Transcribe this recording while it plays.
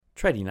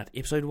Trading Nut,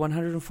 episode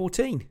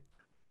 114.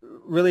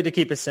 Really, to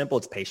keep it simple,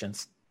 it's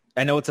patience.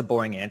 I know it's a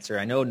boring answer.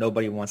 I know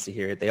nobody wants to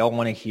hear it. They all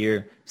want to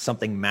hear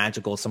something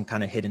magical, some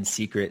kind of hidden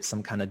secret,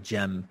 some kind of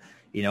gem,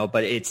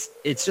 but it's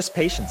just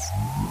patience.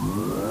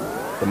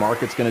 The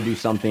market's going to do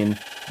something.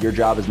 Your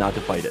job is not to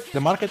fight it. The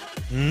market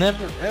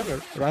never,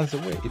 ever runs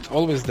away. It's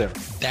always there.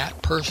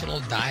 That personal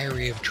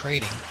diary of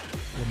trading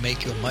will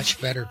make you a much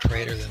better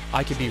trader than...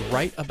 I could be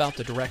right about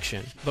the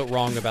direction, but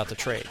wrong about the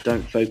trade.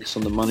 Don't focus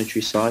on the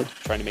monetary side.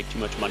 Trying to make too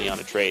much money on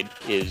a trade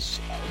is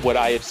what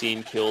I have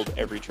seen killed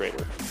every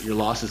trader. Your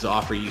losses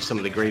offer you some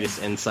of the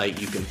greatest insight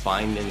you can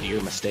find into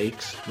your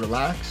mistakes.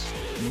 Relax,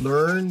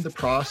 learn the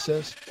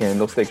process.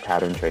 Candlestick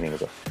pattern trading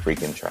is a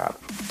freaking trap.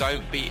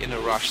 Don't be in a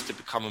rush to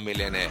become a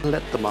millionaire.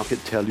 Let the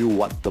market tell you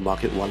what the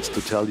market wants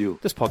to tell you.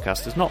 This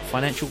podcast is not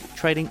financial,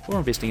 trading, or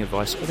investing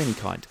advice of any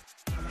kind.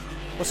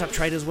 What's up,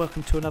 traders?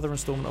 Welcome to another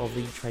installment of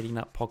the Trading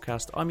Nut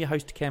podcast. I'm your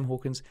host, Cam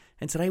Hawkins,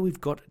 and today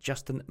we've got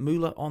Justin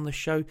Mueller on the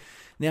show.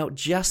 Now,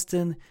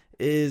 Justin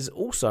is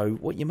also,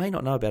 what you may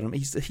not know about him,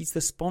 he's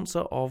the sponsor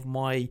of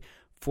my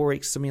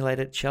Forex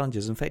Simulator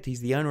challenges. In fact,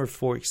 he's the owner of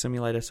Forex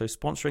Simulator, so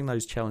sponsoring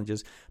those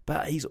challenges,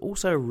 but he's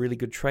also a really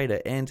good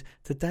trader, and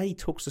today he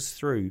talks us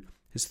through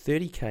his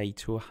 30k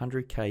to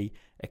 100k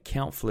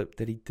account flip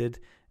that he did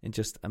in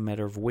just a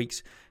matter of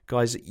weeks.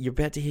 Guys, you're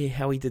about to hear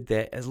how he did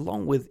that,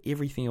 along with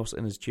everything else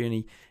in his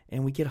journey,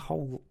 and we get a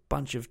whole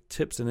bunch of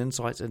tips and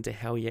insights into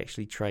how he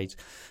actually trades.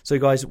 So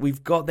guys,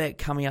 we've got that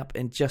coming up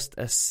in just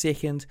a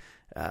second.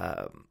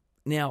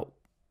 Now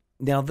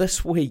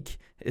this week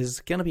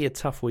is going to be a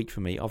tough week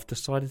for me. I've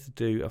decided to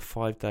do a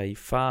 5-day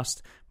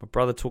fast. My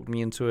brother talked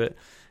me into it,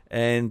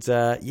 and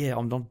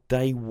I'm on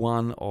day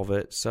one of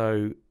it.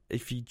 So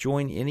if you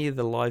join any of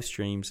the live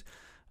streams,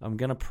 I'm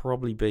going to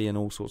probably be in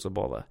all sorts of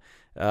bother.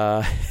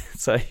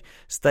 So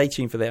stay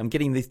tuned for that. I'm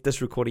getting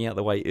this recording out of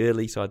the way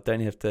early so I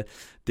don't have to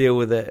deal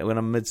with it when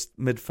I'm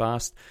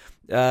mid-fast.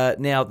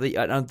 Now,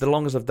 the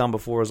longest I've done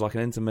before is like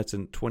an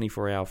intermittent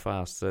 24-hour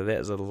fast. So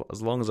that's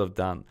as long as I've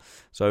done.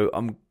 So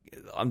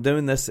I'm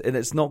doing this, and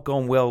it's not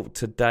gone well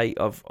to date.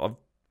 I've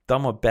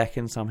done my back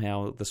in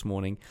somehow this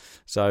morning.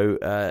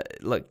 So,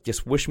 look,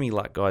 just wish me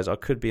luck, guys. I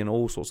could be in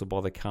all sorts of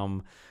bother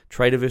come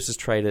Trader versus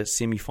Trader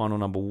semi-final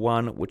number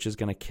 1, which is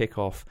going to kick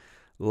off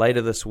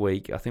later this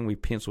week. I think we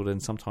penciled in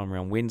sometime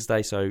around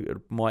Wednesday, so it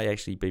might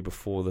actually be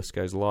before this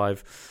goes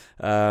live.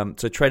 So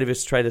Trader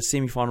vs. Trader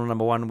semi-final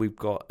number 1, we've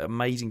got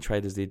amazing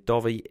traders there.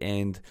 Dovey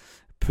and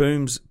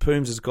Pooms.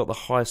 Pooms has got the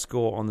highest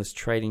score on this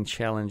trading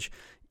challenge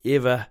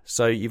ever,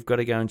 so you've got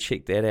to go and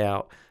check that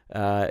out.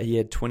 He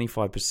had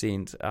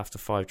 25% after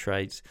 5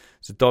 trades.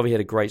 So Dovey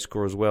had a great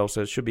score as well.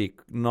 So it should be a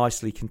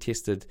nicely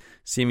contested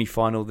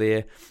semi-final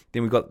there.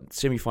 Then we've got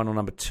semi-final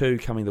number 2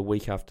 coming the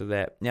week after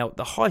that. Now,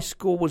 the high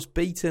score was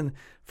beaten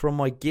from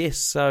my guess.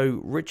 So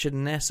Richard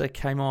Nasser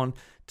came on,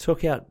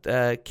 took out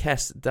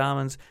Cass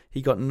Darmans.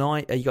 He got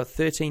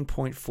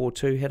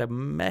 13.42, had a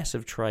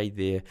massive trade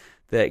there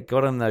that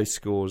got him those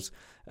scores.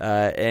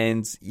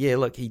 And yeah,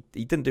 look, he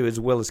didn't do as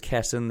well as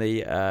Cass in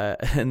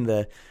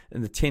the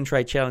 10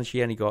 trade challenge. He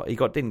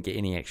didn't get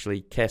any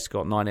actually. Cass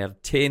got 9 out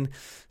of 10.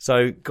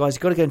 So guys,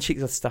 you've got to go and check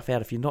this stuff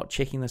out. If you're not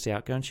checking this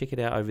out, go and check it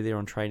out over there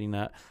on Trading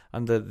Nut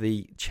under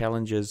the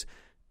challenges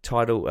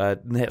title,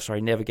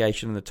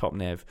 navigation in the top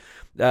nav.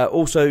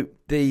 Also,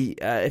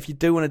 if you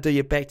do want to do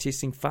your back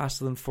testing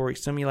faster than Forex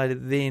Simulator,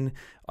 then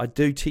I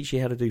do teach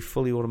you how to do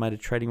fully automated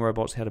trading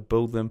robots, how to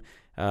build them.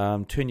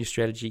 Turn your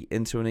strategy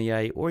into an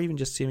EA, or even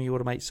just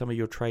semi-automate some of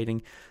your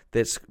trading.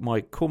 That's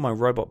my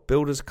Robot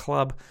Builders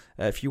Club.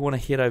 If you want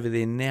to head over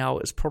there now,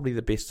 it's probably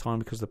the best time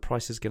because the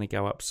price is going to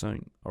go up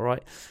soon. All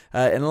right.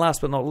 And last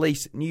but not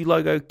least, new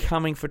logo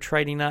coming for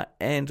Trading Nut,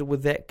 and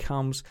with that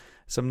comes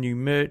some new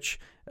merch.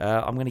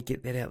 I'm going to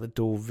get that out the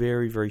door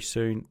very, very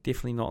soon.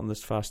 Definitely not on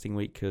this fasting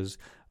week because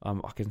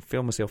I can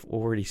feel myself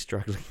already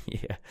struggling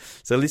here.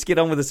 So let's get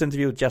on with this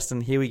interview with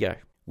Justin. Here we go.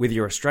 Whether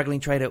you're a struggling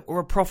trader or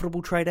a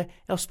profitable trader,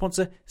 our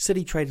sponsor,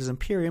 City Traders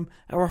Imperium,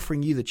 are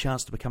offering you the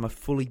chance to become a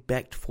fully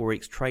backed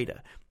Forex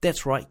trader.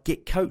 That's right,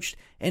 get coached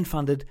and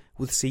funded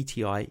with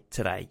CTI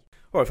today.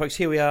 All right, folks,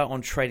 here we are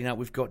on Trading Nut.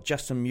 We've got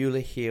Justin Mueller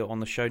here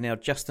on the show. Now,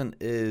 Justin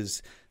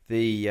is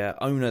the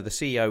owner, the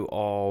CEO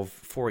of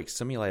Forex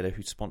Simulator,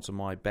 who sponsor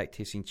my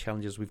backtesting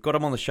challenges. We've got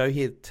him on the show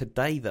here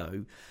today,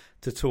 though,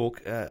 to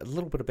talk a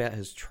little bit about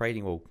his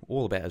trading, well,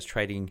 all about his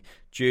trading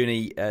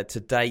journey to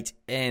date,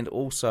 and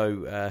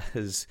also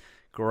his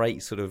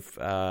great sort of,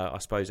 I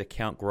suppose,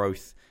 account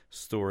growth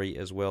story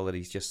as well that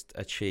he's just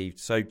achieved.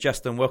 So,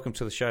 Justin, welcome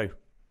to the show.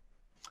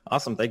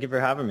 Awesome. Thank you for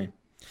having me.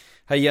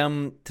 Hey,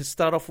 to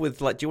start off with,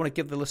 do you want to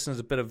give the listeners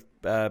a bit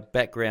of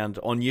background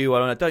on you?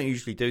 I don't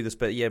usually do this,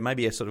 but yeah,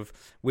 maybe a sort of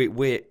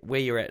where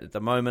you're at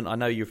the moment. I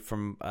know you're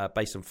from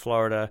based in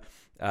Florida.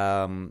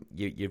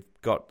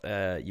 You've got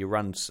you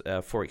run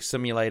Forex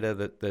Simulator,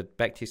 the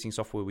backtesting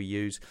software we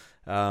use,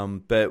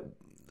 but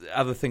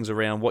other things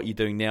around what you're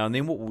doing now, and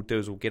then what we'll do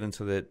is we'll get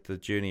into the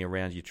journey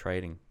around your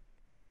trading.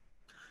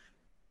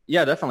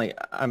 Yeah, definitely.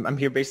 I'm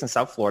here based in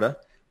South Florida,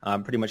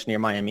 pretty much near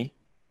Miami.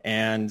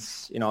 And,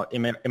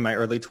 in my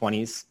early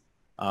 20s,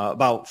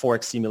 About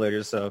Forex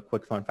Simulators, a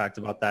quick fun fact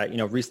about that.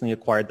 Recently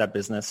acquired that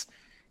business.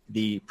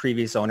 The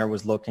previous owner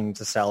was looking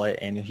to sell it,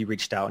 and he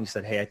reached out and he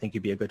said, hey, I think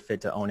you'd be a good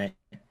fit to own it.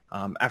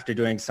 After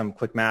doing some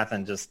quick math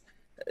and just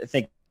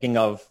thinking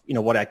of,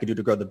 what I could do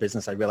to grow the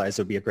business, I realized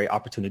it would be a great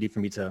opportunity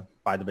for me to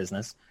buy the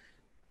business.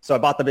 So I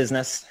bought the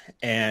business,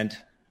 and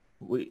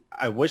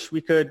I wish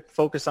we could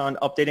focus on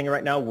updating it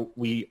right now.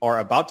 We are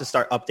about to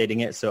start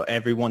updating it. So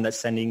everyone that's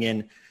sending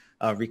in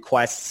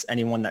requests,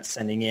 anyone that's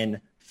sending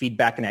in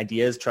feedback and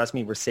ideas, trust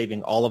me, we're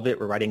saving all of it.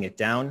 We're writing it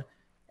down.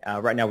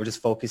 Right now, we're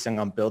just focusing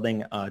on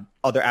building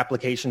other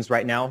applications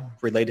right now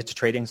related to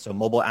trading. So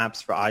mobile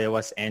apps for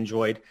iOS,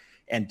 Android,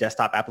 and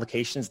desktop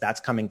applications. That's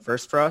coming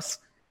first for us.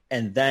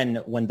 And then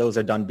when those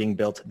are done being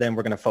built, then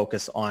we're going to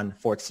focus on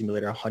Forex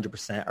Simulator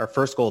 100%. Our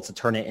first goal is to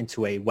turn it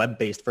into a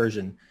web-based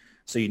version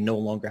so you no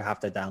longer have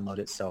to download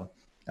it. So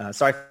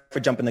sorry for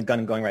jumping the gun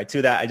and going right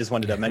to that. I just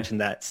wanted to mention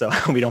that so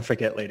we don't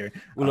forget later.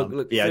 Well,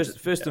 look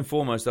first and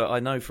foremost, I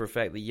know for a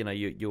fact that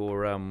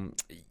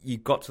you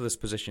got to this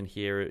position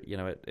here,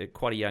 at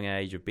quite a young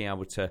age of being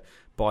able to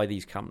buy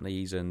these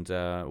companies and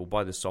or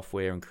buy the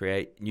software and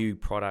create new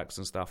products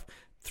and stuff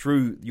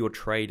through your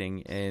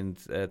trading and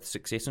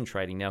success in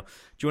trading. Now, do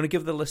you want to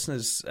give the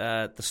listeners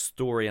the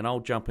story, and I'll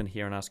jump in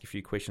here and ask a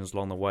few questions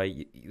along the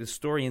way, the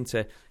story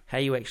into how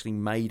you actually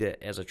made it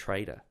as a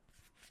trader?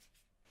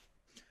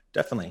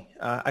 Definitely.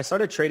 I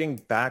started trading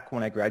back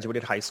when I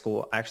graduated high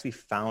school. I actually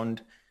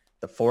found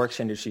the Forex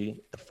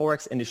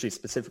industry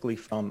specifically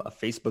from a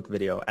Facebook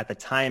video. At the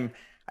time,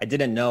 I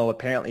didn't know.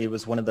 Apparently, it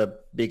was one of the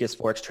biggest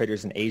Forex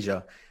traders in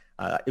Asia.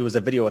 It was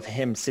a video of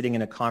him sitting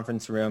in a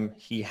conference room.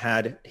 He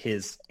had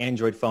his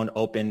Android phone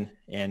open,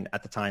 and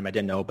at the time, I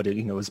didn't know, but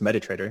it was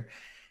MetaTrader.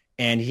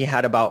 And he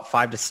had about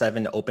 5 to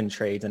 7 open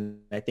trades, and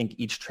I think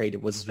each trade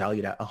was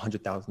valued at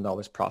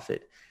 $100,000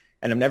 profit.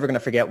 And I'm never going to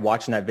forget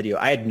watching that video.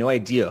 I had no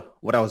idea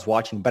what I was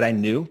watching, but I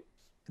knew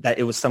that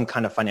it was some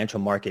kind of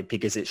financial market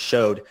because it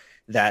showed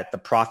that the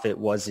profit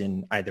was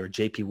in either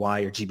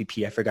JPY or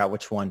GBP. I forgot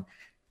which one.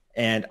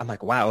 And I'm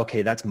like, wow,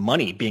 okay, that's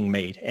money being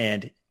made.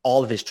 And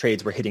all of his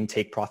trades were hitting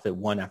take profit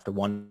one after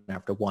one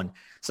after one.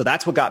 So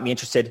that's what got me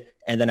interested.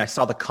 And then I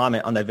saw the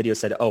comment on that video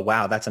said, oh,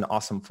 wow, that's an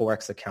awesome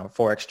Forex account,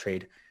 Forex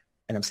trade.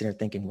 And I'm sitting there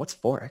thinking, what's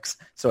Forex?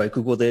 So I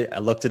Googled it. I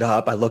looked it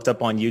up. I looked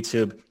up on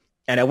YouTube.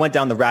 And I went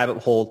down the rabbit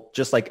hole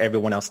just like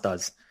everyone else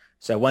does.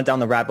 So I went down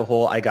the rabbit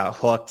hole. I got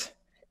hooked.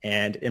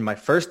 And in my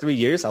first 3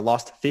 years, I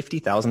lost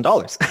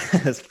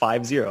 $50,000. That's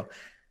 5-0.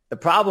 The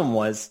problem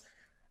was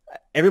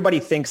everybody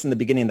thinks in the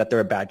beginning that they're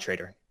a bad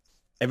trader.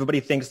 Everybody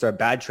thinks they're a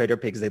bad trader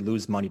because they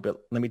lose money.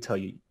 But let me tell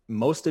you,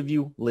 most of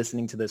you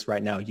listening to this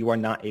right now, you are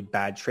not a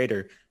bad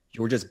trader.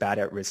 You're just bad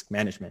at risk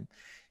management.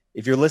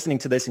 If you're listening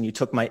to this and you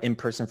took my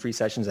in-person free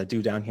sessions I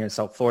do down here in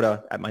South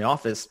Florida at my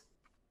office,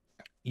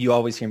 you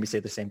always hear me say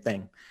the same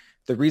thing.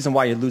 The reason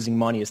why you're losing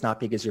money is not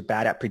because you're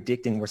bad at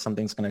predicting where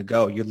something's going to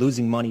go. You're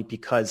losing money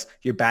because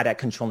you're bad at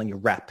controlling your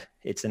rep.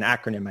 It's an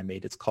acronym I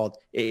made.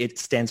 It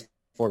stands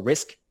for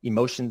risk,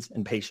 emotions,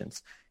 and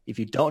patience. If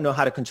you don't know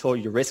how to control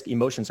your risk,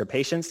 emotions, or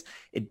patience,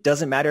 it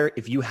doesn't matter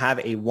if you have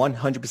a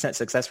 100%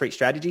 success rate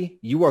strategy,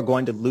 you are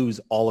going to lose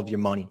all of your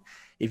money.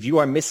 If you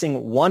are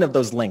missing one of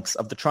those links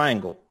of the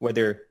triangle,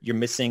 whether you're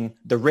missing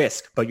the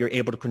risk, but you're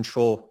able to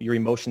control your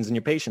emotions and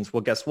your patience,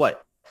 well, guess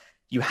what?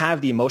 You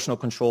have the emotional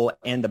control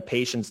and the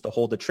patience to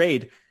hold the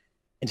trade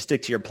and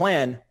stick to your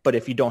plan. But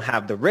if you don't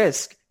have the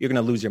risk, you're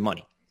going to lose your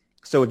money.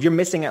 So if you're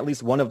missing at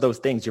least one of those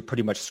things, you're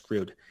pretty much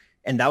screwed.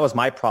 And that was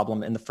my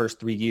problem in the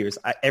first 3 years.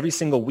 Every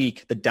single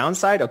week, the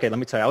downside, okay, let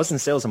me tell you, I was in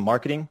sales and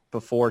marketing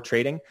before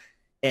trading.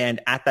 And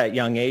at that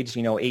young age,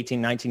 18,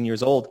 19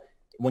 years old,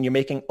 when you're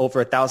making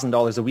over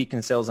 $1,000 a week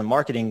in sales and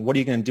marketing, what are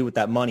you going to do with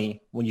that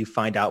money when you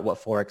find out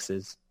what Forex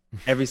is?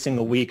 Every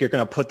single week, you're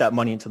going to put that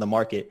money into the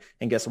market.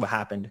 And guess what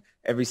happened?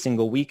 Every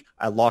single week,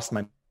 I lost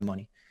my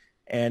money.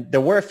 And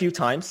there were a few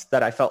times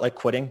that I felt like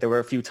quitting. There were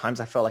a few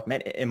times I felt like,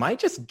 man, am I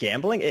just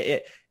gambling?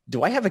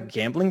 Do I have a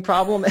gambling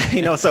problem?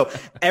 So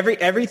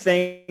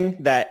everything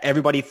that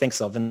everybody thinks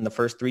of in the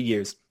first 3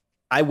 years,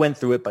 I went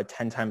through it, but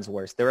 10 times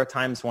worse. There are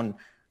times when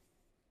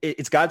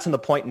it's gotten to the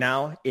point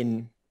now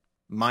in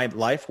my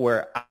life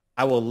where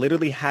I will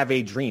literally have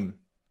a dream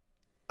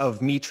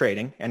of me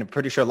trading. And I'm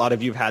pretty sure a lot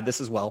of you have had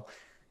this as well.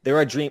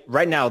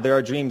 Right now, there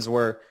are dreams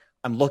where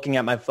I'm looking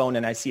at my phone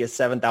and I see a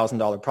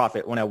 $7,000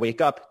 profit. When I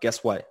wake up,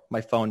 guess what?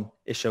 My phone,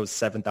 it shows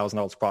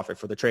 $7,000 profit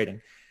for the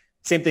trading.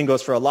 Same thing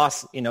goes for a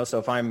loss. So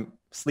if I'm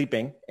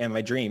sleeping in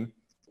my dream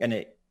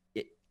and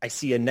I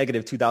see a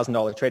negative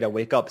 $2,000 trade, I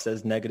wake up, it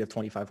says negative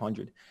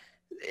 2,500.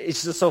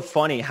 It's just so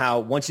funny how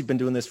once you've been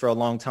doing this for a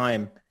long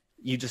time,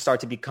 you just start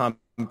to become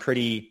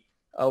pretty,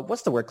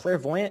 what's the word?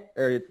 Clairvoyant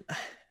or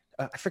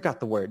I forgot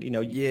the word,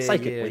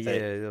 psychic with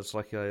it. It's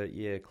like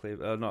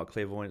not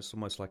clairvoyant. It's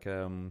almost like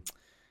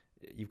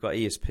you've got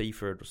ESP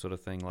for it sort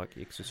of thing, like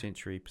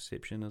extrasensory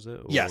perception, is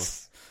it? Or,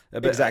 yes,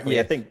 exactly.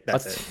 I think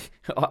that's it.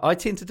 I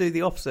tend to do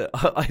the opposite.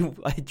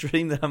 I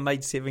dream that I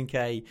made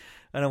 7K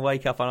and I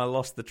wake up and I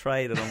lost the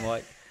trade and I'm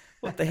like,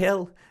 What the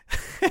hell?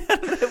 How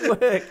did that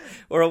work?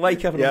 Or I'll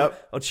wake up and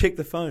I'll check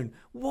the phone.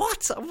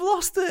 What? I've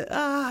lost it.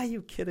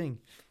 You're kidding.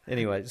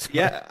 Anyways.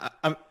 Yeah,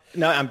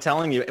 I'm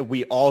telling you,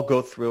 we all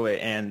go through it.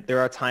 And there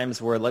are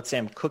times where, let's say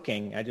I'm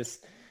cooking.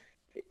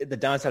 The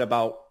downside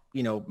about,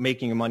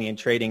 making your money and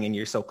trading and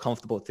you're so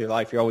comfortable with your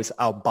life, you're always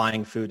out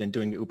buying food and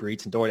doing Uber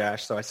Eats and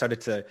DoorDash. So I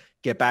started to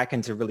get back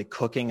into really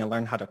cooking and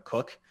learn how to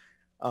cook.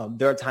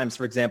 There are times,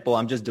 for example,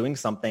 I'm just doing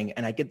something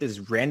and I get this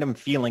random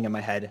feeling in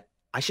my head.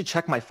 I should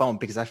check my phone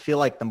because I feel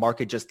like the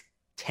market just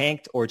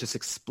tanked or just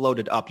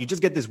exploded up. You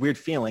just get this weird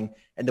feeling.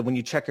 And then when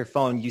you check your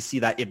phone, you see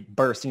that it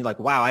burst and you're like,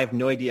 wow, I have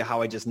no idea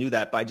how I just knew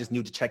that, but I just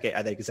knew to check it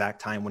at the exact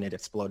time when it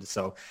exploded.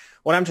 So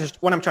what I'm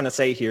trying to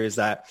say here is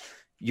that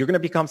you're going to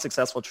become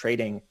successful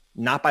trading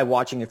not by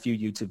watching a few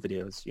YouTube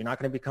videos. You're not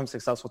going to become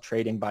successful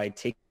trading by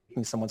taking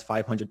someone's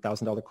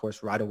 $500,000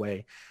 course right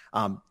away.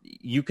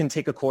 You can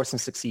take a course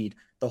and succeed.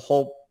 The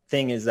whole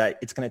thing is that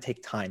it's going to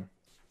take time.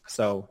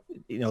 So,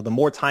 the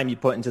more time you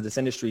put into this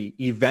industry,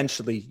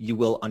 eventually you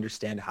will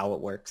understand how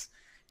it works.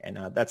 And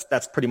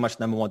that's pretty much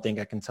the number one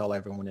thing I can tell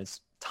everyone is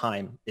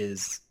time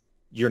is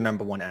your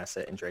number one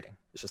asset in trading.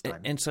 It's just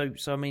time. And so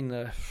I mean,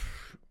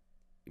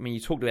 you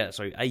talked about,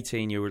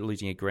 18, you were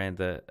losing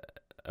 $1,000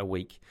 a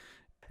week.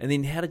 And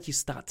then how did you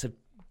start to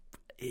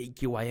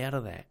eke your way out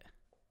of that?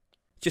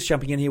 Just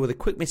jumping in here with a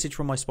quick message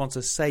from my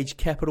sponsor, Sage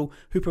Capital,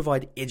 who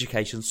provide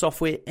education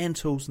software and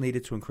tools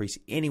needed to increase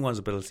anyone's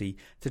ability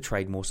to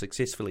trade more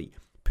successfully.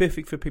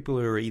 Perfect for people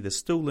who are either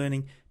still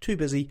learning, too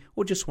busy,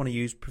 or just want to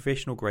use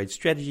professional grade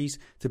strategies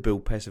to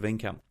build passive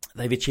income.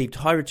 They've achieved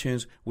high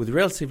returns with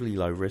relatively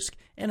low risk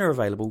and are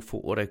available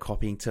for auto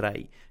copying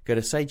today. Go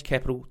to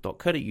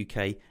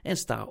sagecapital.co.uk and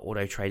start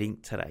auto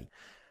trading today.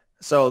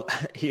 So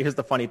here's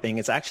the funny thing.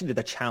 It's actually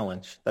the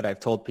challenge that I've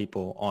told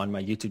people on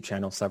my YouTube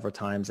channel several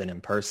times and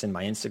in person,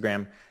 my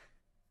Instagram.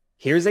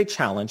 Here's a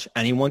challenge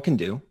anyone can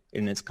do,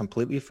 and it's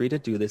completely free to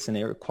do this, and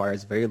it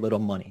requires very little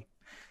money.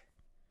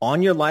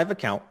 On your live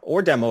account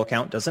or demo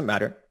account, doesn't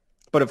matter.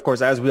 But of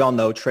course, as we all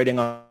know, trading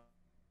on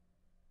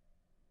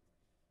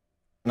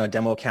a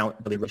demo account,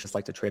 really just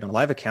like to trade on a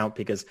live account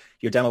because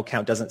your demo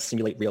account doesn't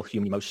simulate real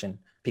human emotion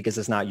because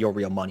it's not your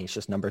real money. It's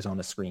just numbers on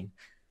the screen.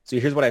 So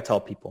here's what I tell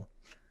people.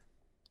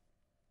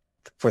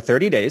 For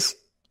 30 days,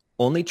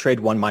 only trade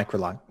one micro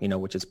lot,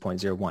 which is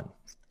 0.01.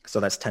 So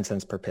that's 10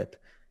 cents per pip.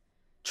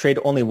 Trade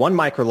only one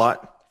micro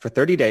lot for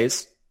 30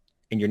 days,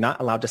 and you're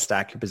not allowed to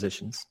stack your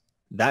positions.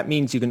 That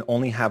means you can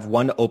only have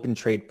one open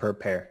trade per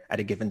pair at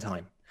a given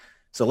time.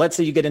 So let's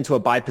say you get into a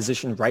buy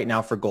position right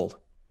now for gold.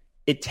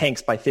 It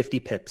tanks by 50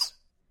 pips.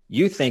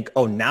 You think,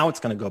 oh, now it's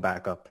going to go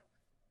back up.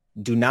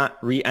 Do not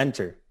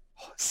re-enter.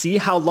 See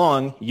how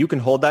long you can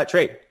hold that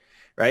trade.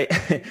 Right?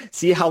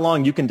 See how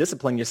long you can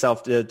discipline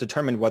yourself to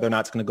determine whether or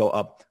not it's going to go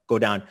up, go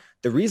down.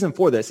 The reason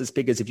for this is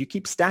because if you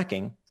keep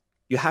stacking,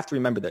 you have to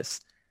remember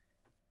this.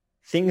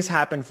 Things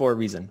happen for a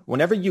reason.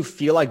 Whenever you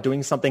feel like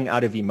doing something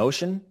out of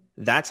emotion,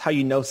 that's how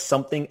you know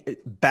something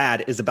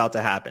bad is about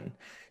to happen.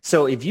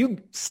 So if you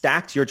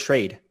stacked your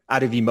trade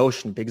out of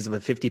emotion because of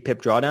a 50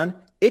 pip drawdown,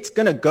 it's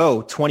going to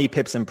go 20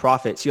 pips in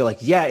profit. So you're like,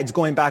 yeah, it's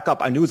going back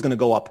up. I knew it was going to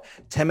go up.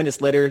 10 minutes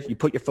later, you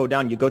put your phone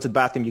down, you go to the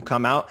bathroom, you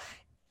come out.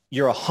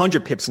 You're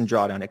 100 pips in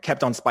drawdown. It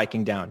kept on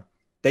spiking down.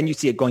 Then you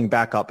see it going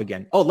back up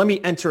again. Oh, let me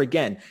enter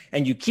again.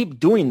 And you keep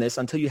doing this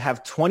until you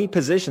have 20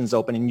 positions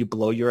open and you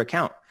blow your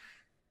account.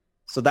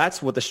 So that's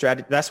what the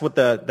strategy, that's what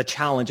the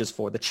challenge is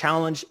for. The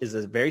challenge is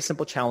a very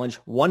simple challenge.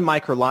 One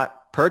micro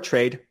lot per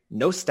trade,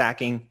 no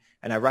stacking.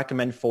 And I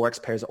recommend Forex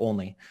pairs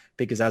only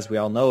because as we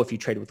all know, if you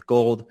trade with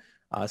gold,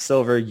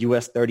 silver,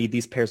 US 30,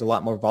 these pairs are a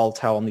lot more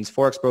volatile on these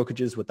Forex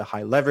brokerages with the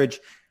high leverage.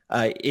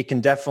 It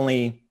can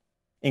definitely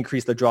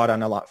increase the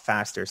drawdown a lot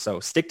faster. So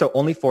stick to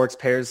only Forex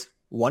pairs,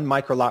 one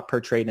micro lot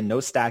per trade and no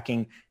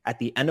stacking. At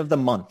the end of the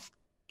month,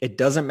 it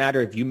doesn't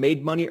matter if you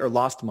made money or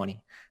lost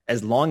money.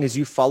 As long as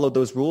you follow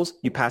those rules,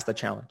 you pass the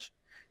challenge.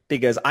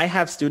 Because I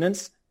have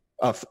students,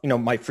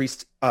 my free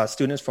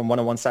students from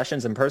one-on-one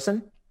sessions in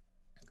person,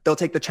 they'll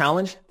take the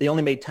challenge. They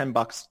only made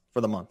 $10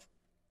 for the month.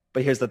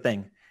 But here's the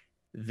thing.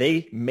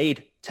 They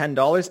made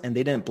 $10 and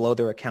they didn't blow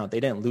their account. They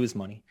didn't lose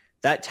money.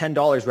 That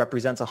 $10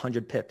 represents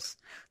 100 pips.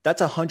 That's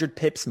 100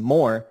 pips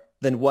more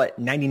than what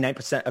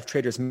 99% of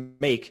traders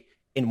make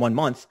in 1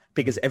 month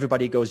because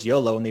everybody goes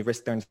YOLO and they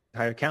risk their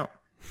entire account.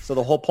 So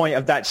the whole point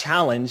of that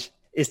challenge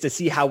is to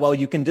see how well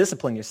you can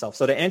discipline yourself.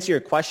 So to answer your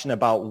question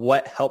about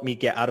what helped me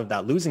get out of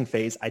that losing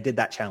phase, I did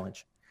that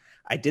challenge.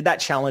 I did that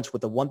challenge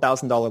with a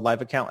 $1,000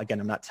 live account. Again,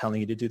 I'm not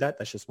telling you to do that.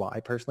 That's just what I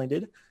personally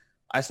did.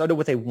 I started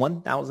with a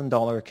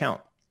 $1,000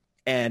 account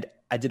and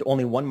I did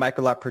only one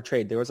micro lot per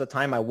trade. There was a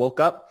time I woke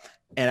up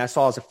and I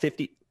saw it was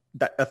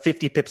a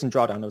 50 pips in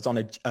drawdown. It was on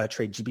a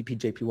trade, GBP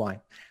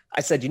JPY.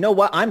 I said, you know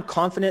what? I'm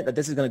confident that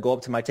this is going to go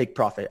up to my take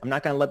profit. I'm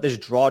not going to let this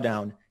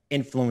drawdown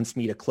influence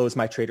me to close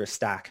my trade or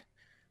stack.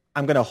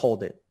 I'm going to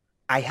hold it.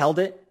 I held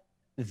it.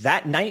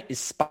 That night is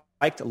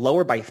spiked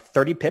lower by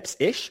 30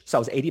 pips-ish. So I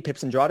was 80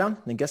 pips in drawdown.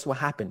 And then guess what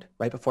happened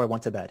right before I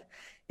went to bed?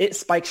 It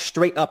spiked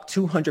straight up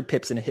 200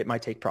 pips and it hit my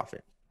take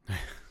profit.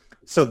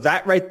 So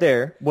that right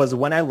there was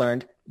when I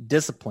learned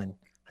discipline.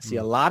 I see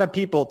a lot of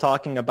people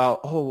talking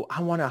about, oh,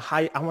 I want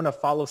to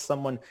follow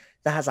someone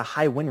that has a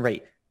high win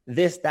rate.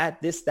 This,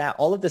 that,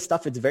 all of this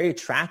stuff, it's very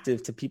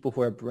attractive to people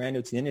who are brand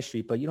new to the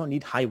industry, but you don't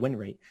need high win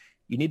rate.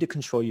 You need to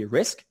control your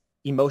risk,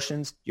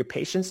 emotions, your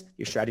patience,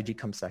 your strategy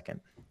comes second.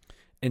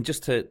 And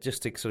just to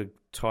sort of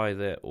tie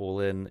that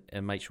all in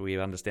and make sure we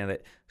understand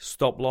that,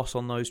 stop loss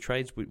on those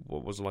trades,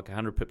 what was it, like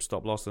 100 pip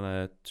stop loss and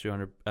a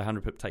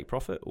 100 pip take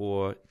profit?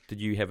 Or did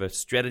you have a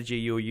strategy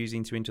you were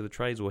using to enter the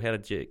trades, or how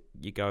did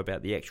you go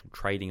about the actual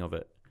trading of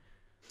it?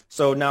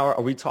 So now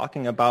are we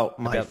talking about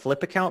my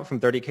flip account from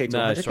 30K to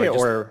 100K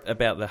or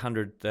about the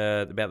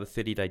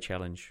 30-day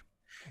challenge?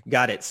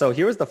 Got it. So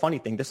here's the funny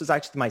thing. This was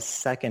actually my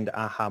second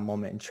aha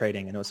moment in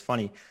trading. And it was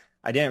funny.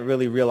 I didn't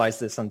really realize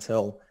this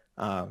until,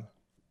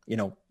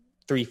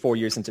 3-4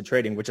 years into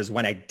trading, which is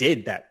when I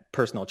did that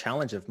personal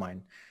challenge of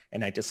mine.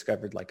 And I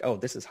discovered like, oh,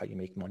 this is how you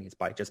make money. It's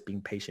by just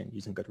being patient,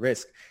 using good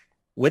risk.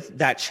 With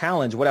that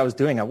challenge, what I was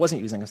doing, I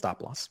wasn't using a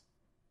stop loss.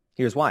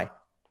 Here's why.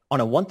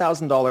 On a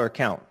 $1,000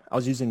 account, I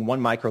was using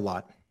one micro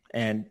lot.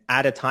 And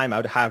at a time, I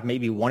would have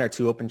maybe 1 or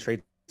 2 open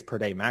trades per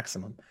day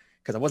maximum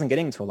because I wasn't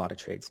getting into a lot of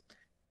trades.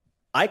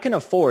 I can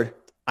afford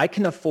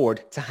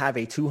to have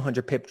a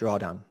 200 pip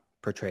drawdown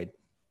per trade.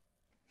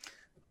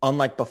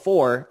 Unlike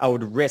before, I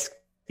would risk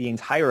the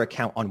entire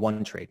account on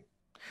one trade.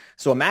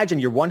 So imagine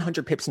you're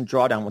 100 pips in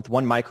drawdown with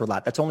one micro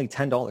lot. That's only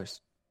 $10.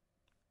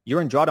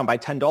 You're in drawdown by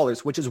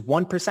 $10, which is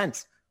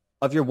 1%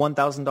 of your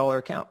 $1,000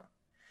 account.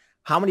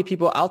 How many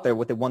people out there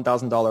with a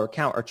 $1,000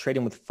 account are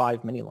trading with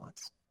 5 mini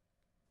lots?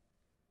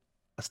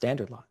 A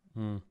standard lot.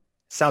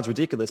 Sounds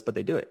ridiculous, but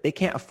they do it. They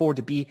can't afford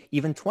to be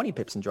even 20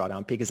 pips in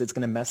drawdown because it's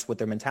going to mess with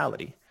their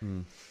mentality.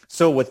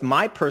 So with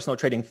my personal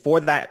trading for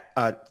that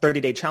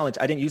 30-day challenge,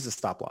 I didn't use a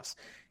stop loss.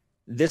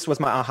 This was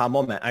my aha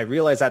moment. I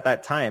realized at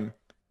that time,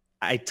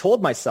 I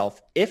told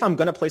myself, if I'm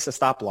going to place a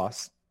stop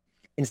loss,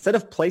 instead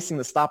of placing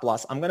the stop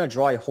loss, I'm going to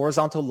draw a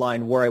horizontal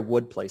line where I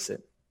would place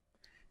it.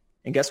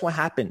 And guess what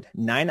happened?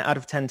 9 out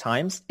of 10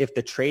 times, if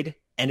the trade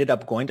ended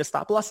up going to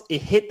stop loss,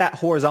 it hit that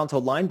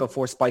horizontal line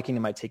before spiking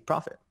in my take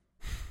profit.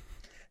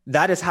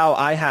 That is how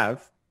I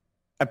have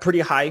a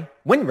pretty high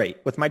win rate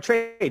with my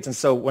trades. And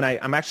so when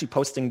I'm actually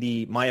posting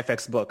the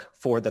MyFX book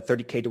for the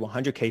 30K to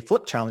 100K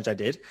flip challenge I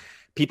did,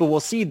 people will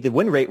see the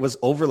win rate was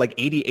over like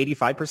 80,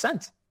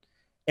 85%.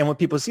 And when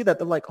people see that,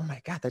 they're like, oh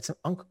my God, that's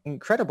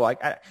incredible.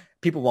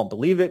 People won't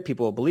believe it.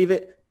 People will believe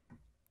it.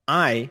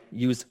 I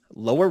use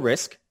lower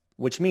risk,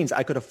 which means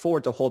I could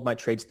afford to hold my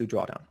trades through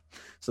drawdown.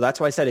 So that's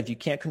why I said, if you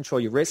can't control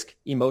your risk,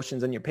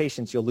 emotions, and your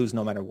patience, you'll lose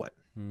no matter what.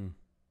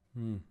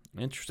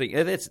 Interesting.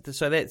 And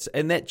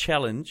that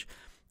challenge,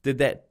 did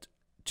that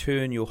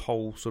turn your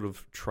whole sort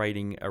of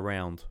trading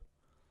around?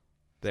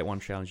 That one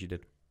challenge you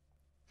did?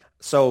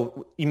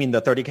 So you mean the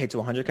 30K to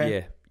 100K?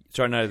 Yeah.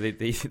 Sorry, no, the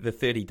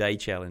 30-day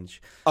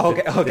challenge. Oh,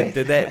 okay.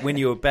 Did that, when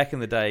you were back in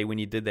the day, when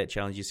you did that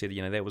challenge, you said,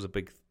 that was a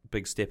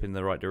big step in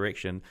the right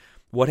direction.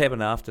 What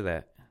happened after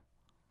that?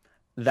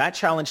 That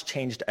challenge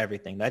changed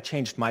everything. That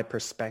changed my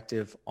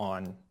perspective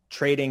on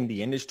trading,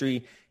 the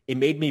industry. It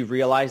made me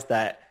realize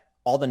that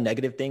all the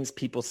negative things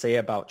people say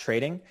about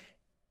trading,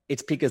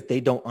 it's because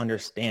they don't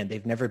understand.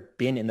 They've never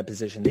been in the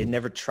position. They've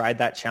never tried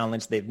that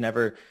challenge. They've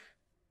never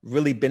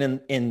really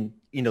been in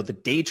the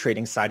day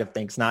trading side of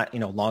things, not,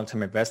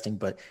 long-term investing,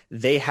 but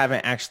they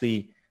haven't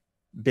actually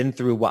been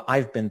through what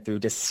I've been through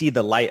to see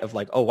the light of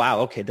like, oh, wow,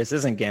 okay, this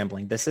isn't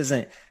gambling. This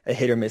isn't a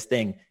hit or miss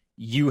thing.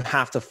 You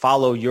have to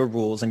follow your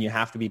rules and you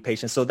have to be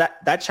patient. So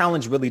that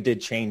challenge really did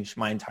change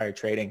my entire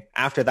trading.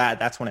 After that,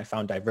 that's when I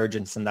found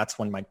Divergence, and that's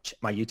when my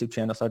YouTube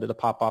channel started to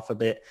pop off a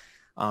bit.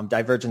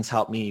 Divergence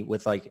helped me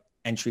with like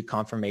entry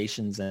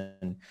confirmations,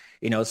 and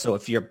so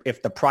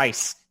if the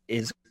price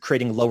is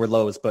creating lower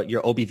lows, but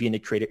your OBV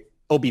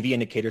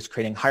indicator is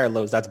creating higher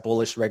lows, that's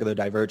bullish regular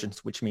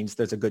divergence, which means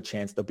there's a good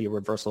chance there'll be a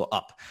reversal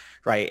up,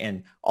 right?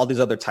 And all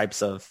these other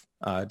types of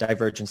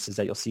divergences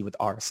that you'll see with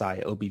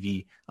RSI,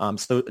 OBV.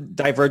 So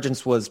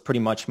divergence was pretty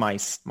much my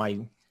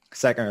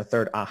second or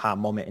third aha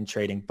moment in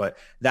trading. But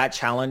that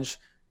challenge,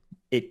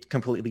 it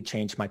completely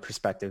changed my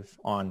perspective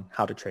on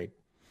how to trade.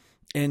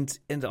 And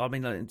I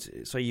mean,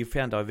 so you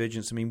found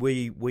Divergence. I mean, were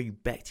you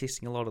back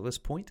testing a lot at this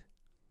point?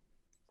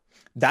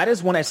 That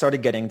is when I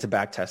started getting into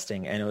back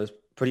testing, and it was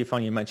pretty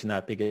funny you mentioned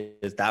that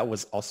because that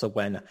was also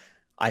when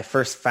I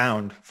first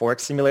found Forex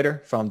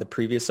Simulator from the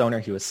previous owner.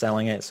 He was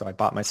selling it, so I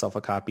bought myself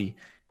a copy,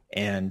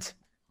 and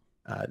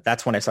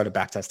that's when I started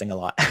backtesting a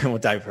lot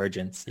with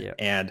Divergence. Yeah.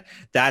 And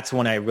that's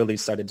when I really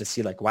started to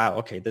see like, wow,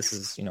 okay, this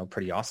is,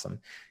 pretty awesome.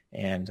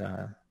 And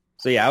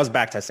so yeah, I was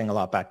backtesting a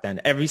lot back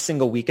then. Every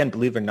single weekend,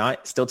 believe it or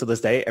not, still to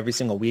this day, every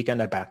single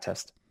weekend I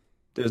backtest.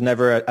 There's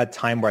never a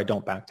time where I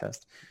don't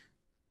backtest.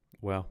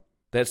 Wow.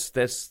 That's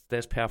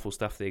powerful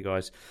stuff there,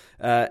 guys.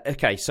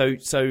 Okay, so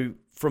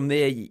from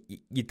there,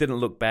 you didn't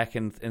look back,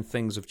 and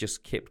things have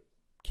just kept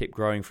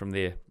growing from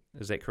there.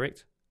 Is that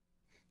correct?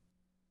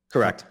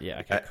 Correct.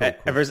 Yeah. Okay.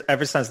 Cool.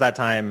 Ever since that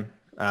time,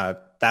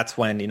 That's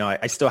when,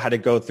 I still had to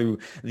go through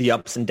the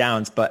ups and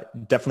downs,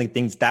 but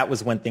definitely that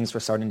was when things were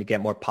starting to get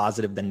more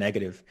positive than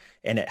negative.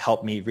 And it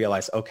helped me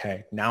realize,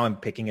 okay, now I'm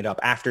picking it up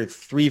after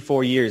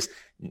 3-4 years.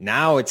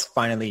 Now it's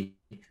finally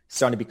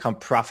starting to become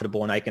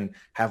profitable, and I can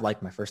have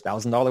like my first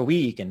 $1,000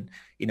 week and,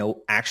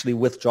 actually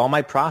withdraw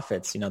my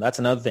profits. That's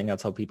another thing I'll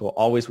tell people: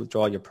 always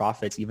withdraw your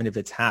profits, even if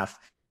it's half.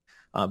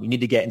 You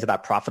need to get into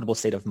that profitable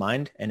state of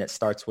mind, and it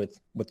starts with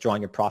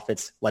withdrawing your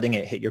profits, letting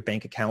it hit your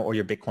bank account or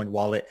your Bitcoin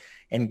wallet,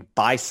 and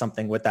buy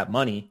something with that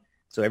money.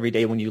 So every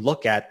day when you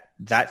look at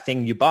that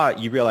thing you bought,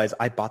 you realize,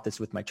 I bought this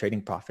with my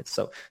trading profits.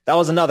 So that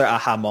was another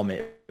aha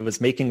moment. It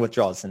was making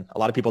withdrawals. And a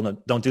lot of people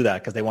don't do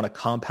that because they want to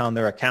compound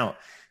their account.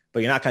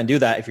 But you're not going to do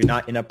that if you're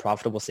not in a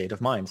profitable state of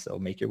mind. So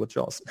make your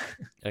withdrawals.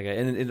 Okay,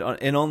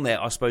 and on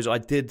that, I suppose I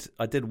did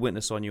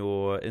witness on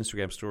your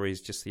Instagram stories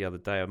just the other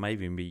day, or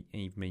maybe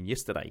even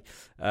yesterday.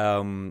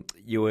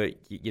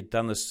 You'd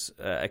done this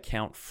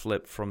account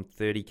flip from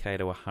 30K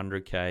to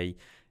 100K,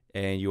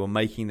 and you were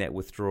making that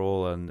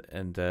withdrawal,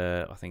 and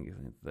I think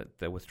that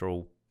the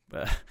withdrawal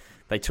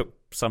they took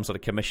some sort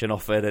of commission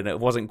off it, and it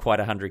wasn't quite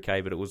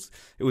 100K, but it was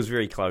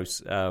very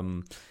close.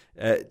 Now,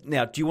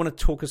 do you want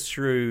to talk us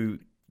through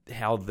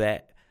how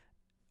that,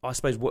 I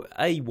suppose,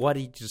 why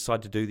did you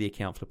decide to do the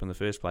account flip in the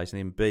first place, and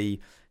then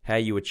B, how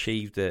you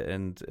achieved it,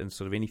 and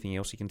sort of anything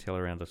else you can tell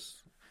around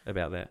us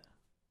about that?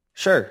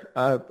 Sure.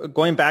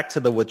 Going back to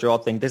the withdrawal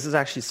thing, this is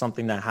actually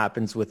something that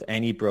happens with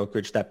any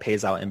brokerage that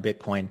pays out in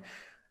Bitcoin.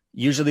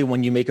 Usually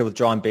when you make a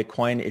withdrawal in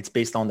Bitcoin, it's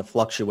based on the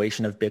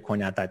fluctuation of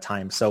Bitcoin at that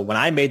time. So when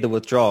I made the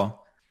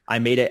withdrawal, I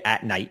made it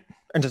at night.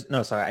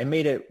 I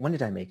made it, when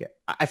did I make it?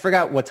 I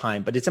forgot what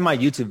time, but it's in my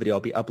YouTube video.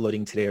 I'll be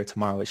uploading today or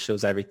tomorrow. It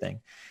shows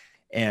everything.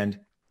 And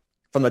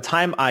from the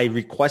time I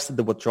requested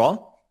the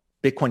withdrawal,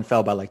 Bitcoin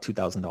fell by like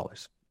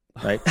 $2,000,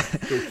 right?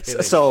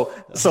 So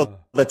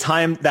the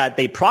time that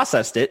they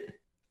processed it,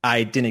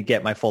 I didn't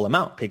get my full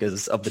amount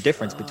because of the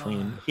difference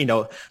between,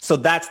 so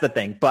that's the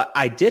thing. But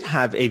I did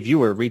have a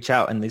viewer reach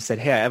out and they said,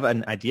 hey, I have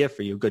an idea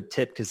for you, a good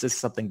tip, because this is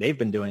something they've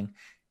been doing.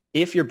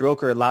 If your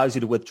broker allows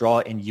you to withdraw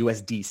in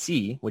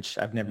USDC, which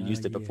I've never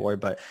used it before,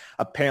 but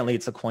apparently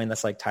it's a coin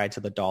that's like tied to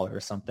the dollar or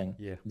something,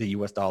 the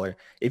US dollar.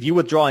 If you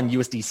withdraw in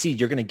USDC,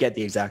 you're going to get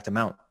the exact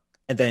amount.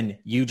 And then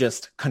you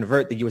just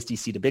convert the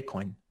USDC to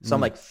Bitcoin. So I'm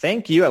like,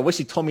 thank you. I wish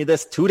you told me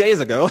this 2 days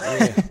ago.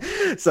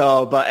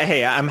 But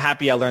hey, I'm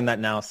happy I learned that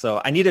now.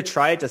 So I need to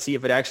try it to see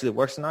if it actually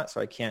works or not.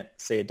 So I can't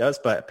say it does,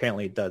 but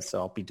apparently it does. So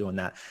I'll be doing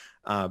that.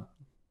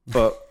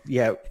 But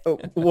yeah,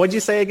 what'd you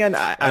say again?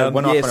 I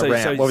went off on a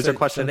rant. What was your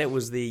question? So that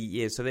was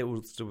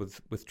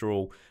with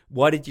withdrawal.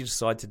 Why did you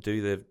decide to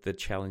do the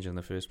challenge in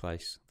the first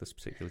place, this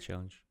particular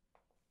challenge?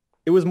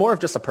 It was more of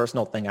just a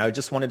personal thing. I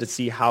just wanted to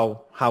see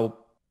how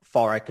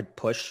far I could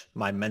push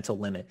my mental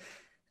limit.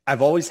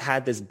 I've always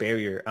had this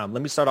barrier. Let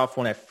me start off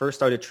when I first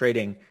started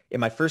trading.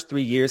 In my first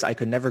 3 years, I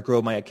could never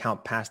grow my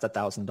account past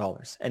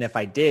 $1,000. And if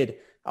I did,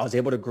 I was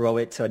able to grow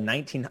it to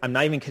I'm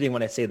not even kidding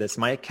when I say this.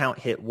 My account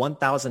hit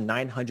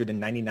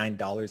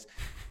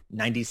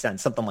 $1,999.90,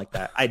 something like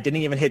that. I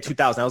didn't even hit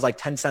 2,000. I was like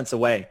 10 cents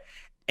away.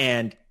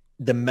 And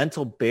the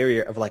mental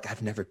barrier of like,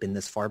 I've never been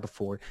this far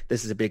before.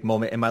 This is a big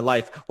moment in my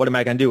life. What am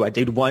I going to do? I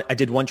did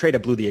one trade. I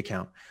blew the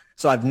account.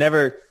 So I've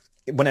never,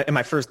 in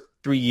my first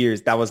 3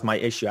 years, that was my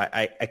issue.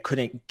 I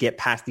couldn't get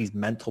past these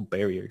mental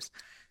barriers.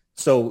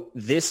 So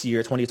this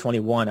year,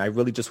 2021, I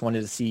really just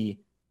wanted to see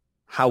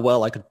how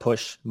well I could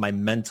push my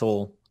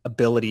mental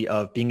ability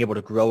of being able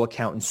to grow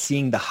account and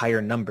seeing the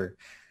higher number.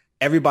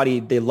 Everybody,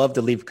 they love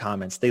to leave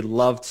comments. They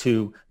love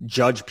to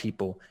judge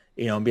people,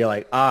 and be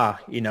like,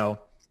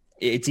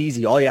 it's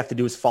easy. All you have to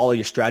do is follow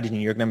your strategy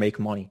and you're going to make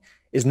money.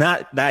 It's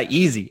not that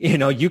easy.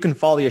 You can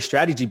follow your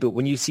strategy, but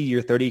when you see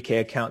your 30K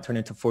account turn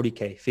into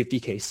 40K,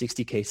 50K,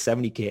 60K,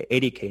 70K,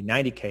 80K,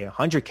 90K,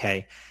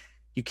 100K,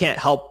 you can't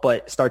help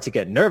but start to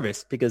get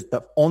nervous because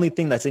the only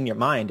thing that's in your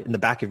mind, in the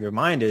back of your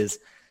mind is,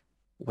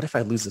 what if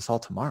I lose this all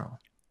tomorrow?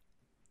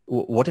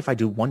 What if I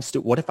do one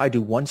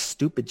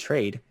stupid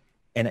trade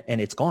and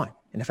it's gone?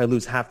 And if I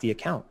lose half the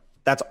account,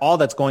 that's all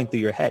that's going through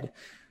your head.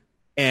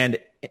 And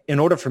in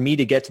order for me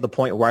to get to the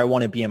point where I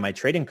want to be in my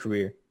trading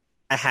career,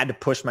 I had to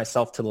push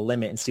myself to the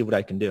limit and see what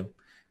I can do.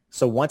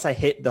 So once I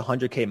hit the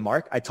 100K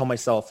mark, I told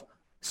myself,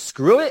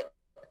 screw it.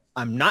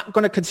 I'm not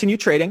going to continue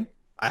trading.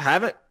 I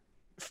haven't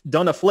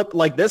done a flip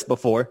like this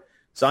before.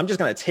 So I'm just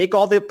going to take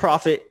all the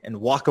profit and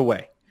walk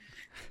away.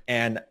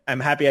 And I'm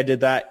happy I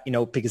did that,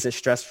 because it's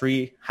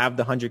stress-free, have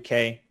the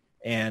 100K,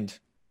 and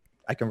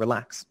I can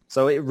relax.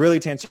 So it really,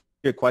 to answer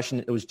your question,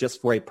 it was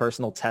just for a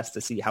personal test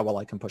to see how well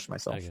I can push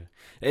myself.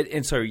 Okay.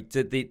 And so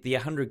did the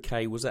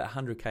 100K, was it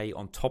 100K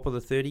on top of the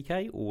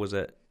 30K, or was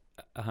it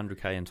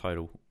 100K in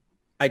total?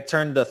 I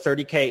turned the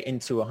 30K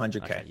into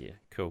 100K. Okay, yeah,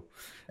 cool.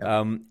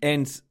 Yeah.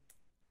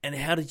 And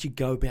how did you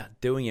go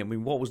about doing it? I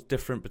mean, what was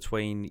different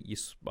between,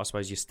 I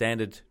suppose, your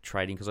standard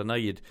trading? Because I know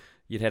you'd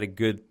had a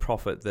good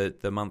profit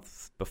the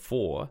month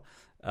before.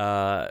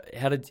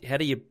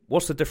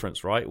 What's the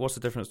difference, right? What's the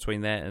difference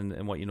between that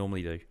and what you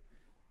normally do?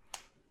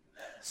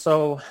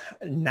 So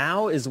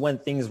now is when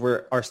things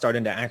are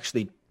starting to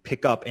actually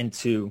pick up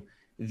into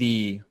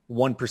the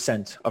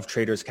 1% of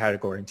traders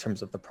category in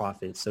terms of the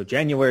profit. So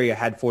January, I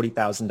had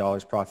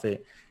 $40,000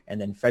 profit. And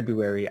then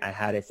February, I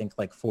had, I think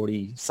like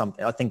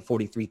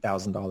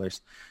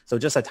 $43,000. So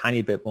just a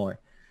tiny bit more.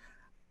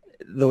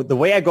 The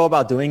way I go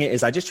about doing it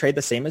is I just trade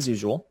the same as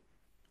usual.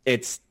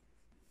 It's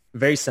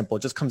very simple.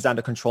 It just comes down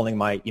to controlling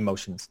my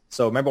emotions.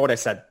 So remember what I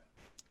said.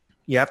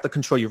 You have to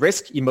control your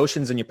risk,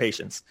 emotions, and your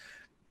patience.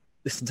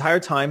 This entire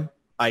time,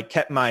 I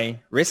kept my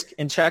risk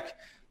in check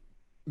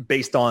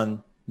based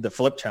on the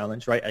flip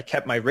challenge, right? I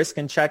kept my risk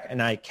in check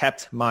and I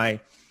kept my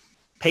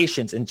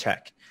patience in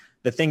check.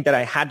 The thing that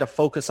I had to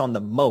focus on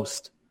the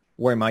most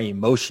were my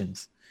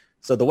emotions.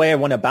 So the way I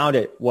went about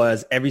it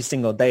was every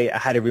single day I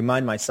had to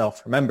remind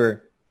myself,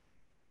 remember,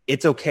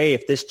 it's okay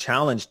if this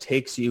challenge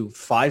takes you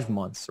 5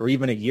 months or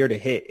even a year to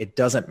hit. It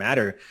doesn't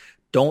matter.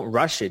 Don't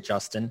rush it,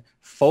 Justin.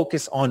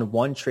 Focus on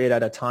one trade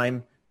at a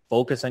time.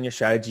 Focus on your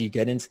strategy.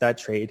 Get into that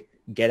trade.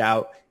 Get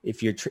out.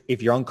 If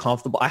you're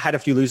uncomfortable, I had a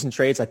few losing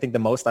trades. I think the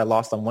most I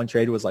lost on one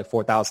trade was like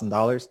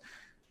 $4,000.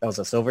 That was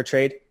a silver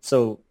trade.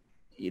 So,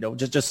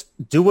 just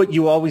do what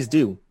you always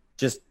do.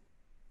 It's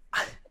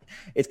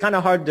kind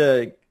of hard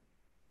to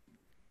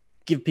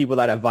give people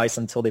that advice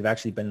until they've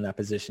actually been in that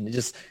position.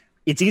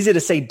 It's easy to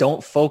say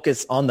don't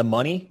focus on the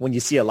money when you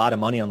see a lot of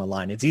money on the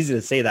line. It's easy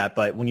to say that,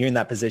 but when you're in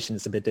that position,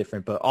 it's a bit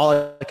different. But all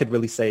I could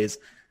really say is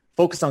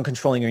focus on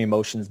controlling your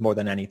emotions more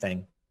than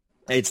anything.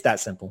 It's that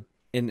simple.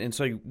 And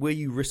so were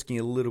you risking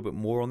a little bit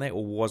more on that,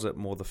 or was it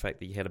more the fact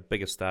that you had a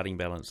bigger starting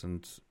balance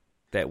and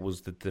that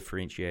was the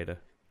differentiator?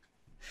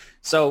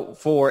 So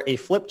for a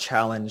flip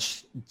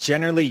challenge,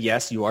 generally,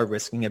 yes, you are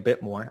risking a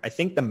bit more. I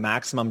think the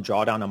maximum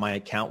drawdown on my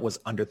account was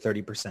under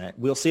 30%.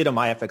 We'll see it on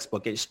my FX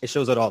book. It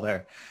shows it all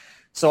there.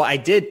 So I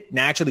did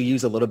naturally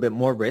use a little bit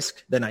more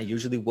risk than I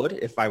usually would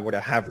if I were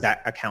to have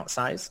that account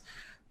size.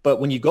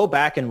 But when you go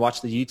back and watch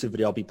the YouTube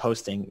video I'll be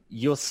posting,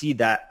 you'll see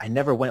that I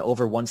never went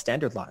over one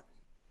standard lot.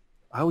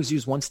 I always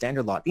use one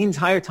standard lot the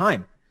entire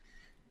time.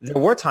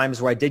 There were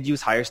times where I did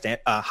use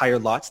higher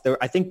lots.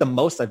 I think the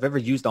most I've ever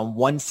used on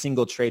one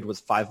single trade was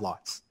 5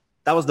 lots.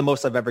 That was the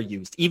most I've ever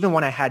used. Even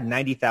when I had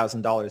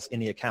 $90,000 in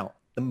the account,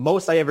 the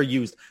most I ever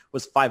used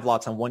was 5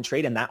 lots on one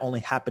trade, and that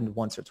only happened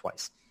once or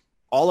twice.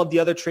 All of the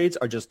other trades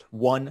are just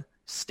one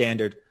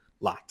standard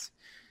lot.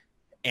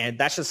 And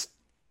that's just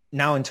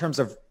now in terms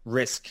of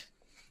risk,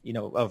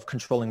 of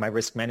controlling my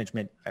risk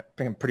management.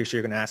 I'm pretty sure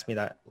you're going to ask me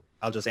that.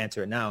 I'll just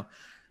answer it now.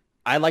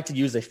 I like to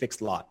use a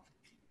fixed lot.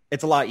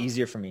 It's a lot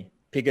easier for me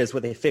because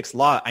with a fixed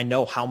lot, I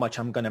know how much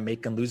I'm going to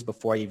make and lose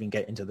before I even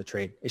get into the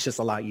trade. It's just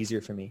a lot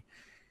easier for me.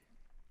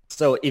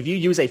 So if you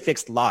use a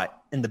fixed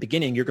lot in the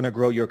beginning, you're going to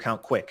grow your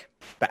account quick.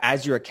 But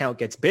as your account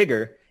gets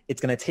bigger,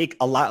 it's going to take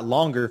a lot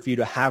longer for you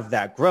to have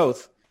that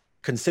growth,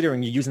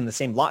 considering you're using the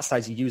same lot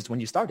size you used when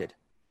you started.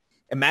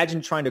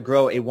 Imagine trying to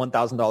grow a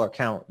 $1,000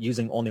 account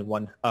using only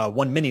one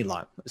mini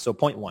lot. So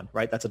 0.1,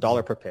 right? That's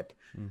 $1 per pip.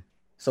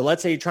 So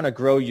let's say you're trying to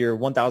grow your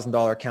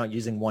 $1,000 account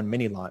using one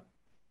mini lot.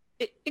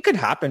 It could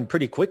happen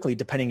pretty quickly,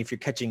 depending if you're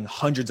catching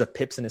hundreds of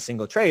pips in a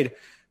single trade.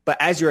 But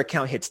as your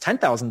account hits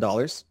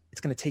 $10,000,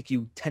 it's going to take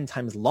you 10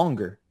 times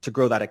longer to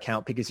grow that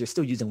account because you're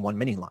still using one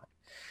mini lot.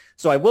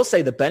 So I will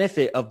say the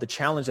benefit of the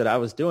challenge that I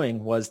was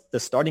doing was the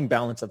starting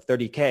balance of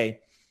 30K.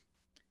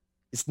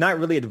 It's not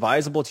really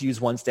advisable to use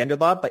one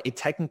standard lot, but it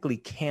technically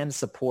can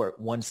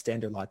support one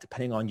standard lot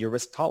depending on your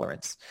risk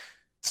tolerance.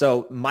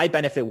 So my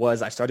benefit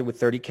was I started with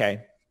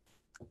 30K.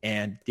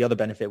 And the other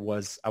benefit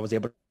was I was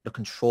able to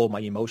control my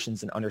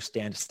emotions and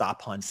understand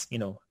stop hunts,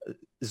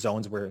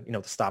 zones where,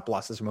 the stop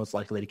losses are most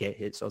likely to get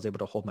hit. So I was able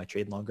to hold my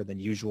trade longer than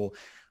usual,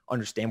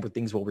 understand where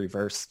things will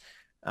reverse.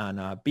 And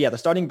but yeah, the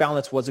starting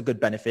balance was a good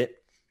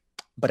benefit.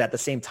 But at the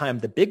same time,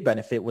 the big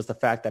benefit was the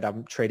fact that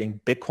I'm trading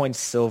Bitcoin,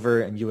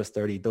 silver, and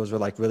US30. Those were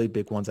like really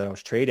big ones that I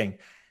was trading.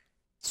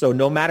 So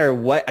no matter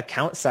what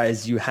account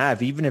size you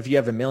have, even if you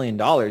have $1 million,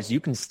 you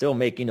can still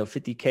make,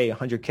 50K,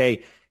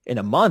 100K in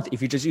a month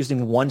if you're just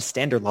using one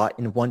standard lot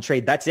in one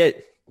trade. That's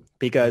it.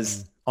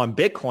 Because on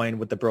Bitcoin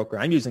with the broker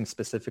I'm using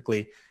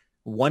specifically,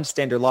 one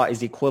standard lot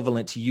is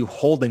equivalent to you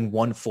holding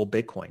one full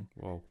Bitcoin.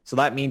 Whoa. So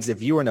that means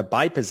if you were in a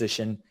buy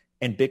position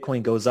and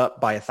Bitcoin goes up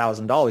by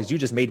 $1,000, you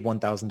just made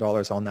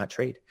 $1,000 on that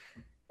trade.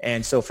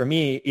 And so for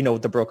me,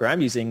 the broker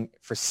I'm using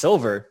for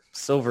silver,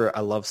 I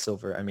love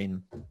silver. I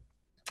mean,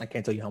 I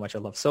can't tell you how much I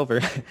love silver.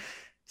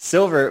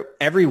 Silver,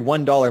 every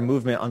 $1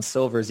 movement on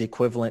silver is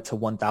equivalent to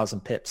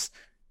 1,000 pips.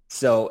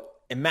 So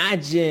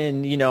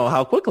imagine,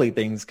 how quickly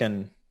things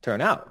can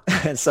turn out.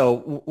 And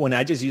so when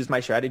I just use my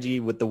strategy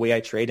with the way I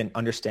trade and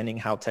understanding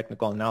how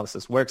technical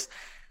analysis works,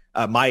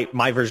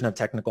 my version of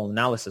technical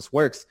analysis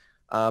works,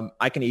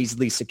 I can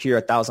easily secure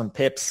 1,000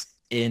 pips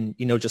in,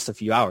 just a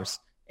few hours.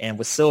 And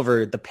with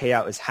silver, the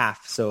payout is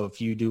half. So if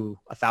you do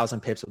 1,000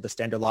 pips with the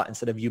standard lot,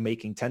 instead of you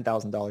making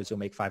 $10,000, you'll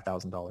make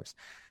 $5,000.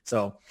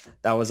 So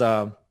that was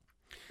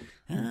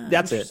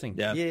that's it.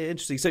 Yeah,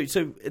 interesting.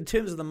 So in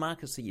terms of the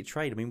markets that you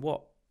trade, I mean,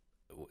 what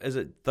is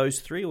it? Those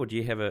three, or do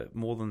you have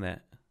more than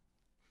that?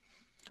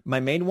 My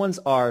main ones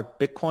are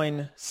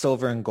Bitcoin,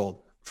 silver, and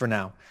gold for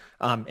now.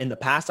 In the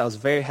past, I was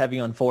very heavy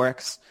on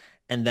Forex,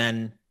 and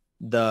then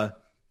the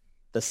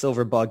the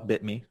silver bug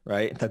bit me,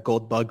 right? The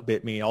gold bug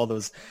bit me, all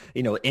those,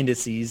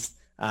 indices.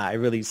 I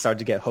really started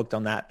to get hooked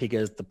on that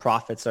because the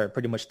profits are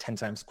pretty much 10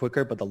 times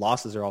quicker, but the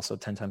losses are also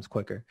 10 times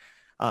quicker.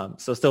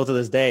 So still to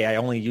this day, I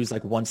only use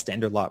like one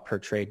standard lot per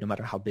trade, no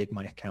matter how big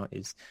my account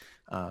is.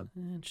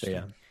 Interesting.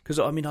 Yeah. Because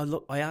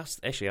I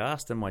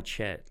asked in my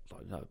chat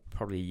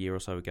probably a year or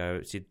so ago.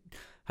 It said,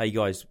 "Hey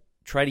guys,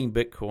 trading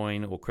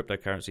Bitcoin or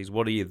cryptocurrencies,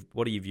 what are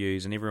your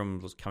views?" And everyone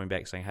was coming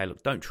back saying, "Hey,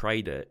 look, don't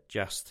trade it,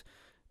 just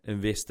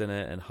invest in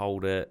it and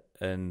hold it,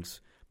 and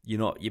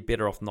you're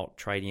better off not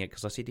trading it."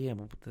 Because I said, yeah,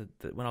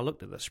 when I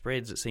looked at the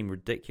spreads, it seemed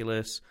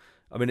ridiculous.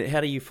 I mean,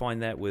 how do you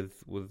find that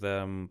with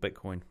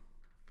Bitcoin?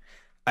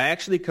 I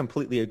actually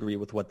completely agree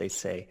with what they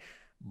say.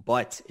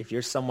 But if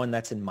you're someone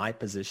that's in my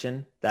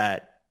position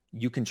that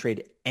you can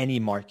trade any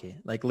market,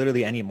 like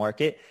literally any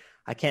market,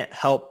 I can't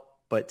help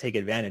but take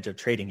advantage of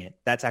trading it.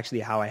 That's actually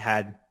how I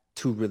had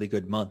 2 really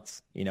good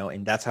months,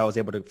 and that's how I was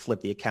able to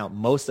flip the account.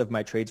 Most of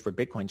my trades were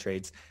Bitcoin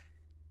trades.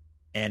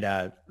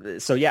 And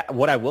so, yeah,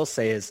 what I will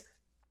say is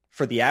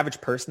for the average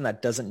person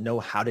that doesn't know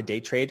how to day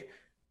trade,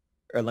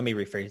 or let me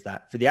rephrase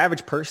that. For the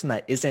average person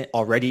that isn't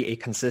already a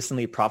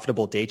consistently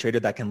profitable day trader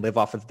that can live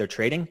off of their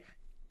trading,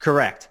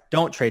 correct.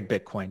 Don't trade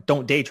Bitcoin.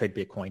 Don't day trade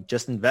Bitcoin.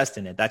 Just invest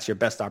in it. That's your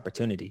best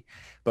opportunity.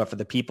 But for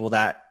the people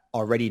that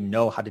already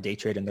know how to day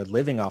trade and they're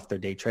living off their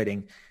day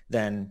trading,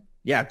 then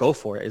yeah, go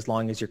for it as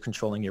long as you're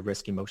controlling your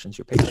risk, emotions,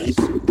 your patience.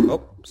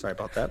 Oh, sorry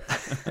about that.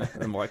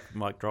 The mic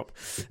drop.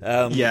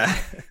 Yeah.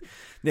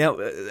 Now,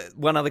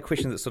 one other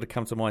question that sort of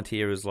comes to mind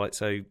here is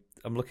so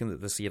I'm looking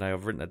at this,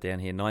 I've written it down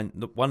here,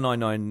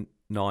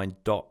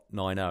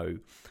 1999.90,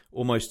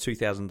 almost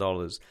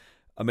 $2,000.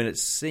 I mean, it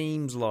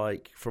seems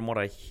like from what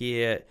I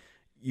hear,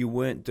 you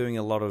weren't doing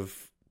a lot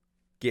of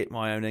get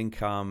my own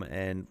income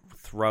and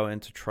throw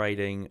into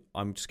trading.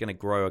 I'm just going to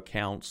grow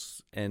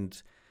accounts.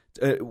 And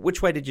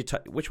which way did you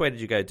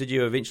go? Did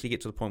you eventually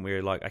get to the point where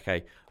you're like,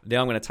 okay,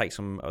 now I'm going to take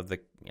some of the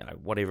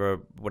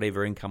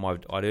whatever income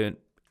I'd earned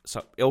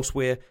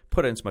elsewhere,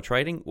 put it into my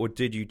trading, or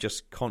did you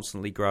just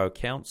constantly grow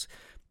accounts?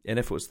 And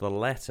if it was the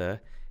latter,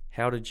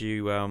 how did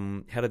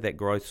that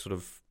growth sort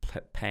of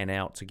pan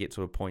out to get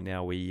to a point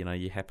now where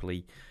you're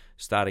happily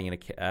starting in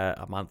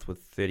a month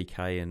with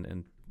 30K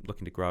and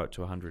looking to grow it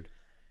to 100?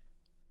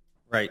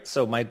 Right.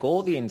 So my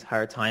goal the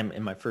entire time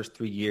in my first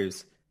 3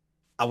 years,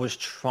 I was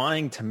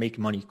trying to make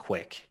money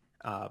quick,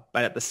 but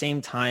at the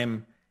same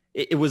time,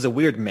 it was a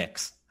weird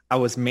mix. I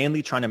was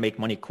mainly trying to make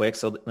money quick.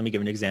 So let me give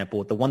an example.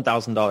 With the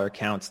 $1,000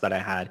 accounts that I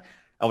had,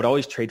 I would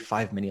always trade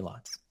 5 mini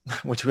lots,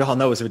 which we all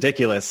know is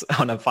ridiculous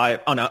on a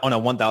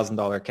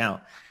 $1,000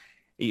 account.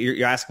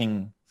 You're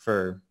asking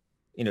for,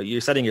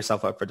 you're setting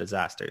yourself up for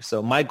disaster.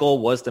 So my goal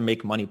was to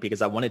make money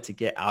because I wanted to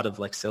get out of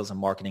like sales and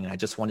marketing. And I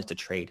just wanted to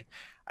trade.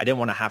 I didn't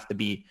want to have to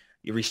be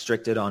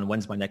restricted on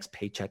when's my next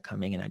paycheck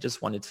coming. And I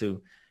just wanted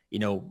to,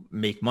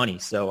 make money.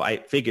 So I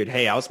figured,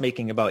 hey, I was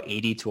making about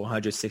 $80 to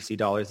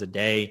 $160 a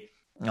day,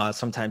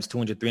 sometimes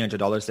 $200,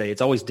 $300 a day.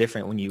 It's always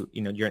different when you're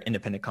an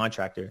independent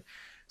contractor.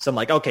 So I'm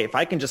like, okay, if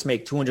I can just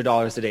make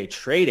 $200 a day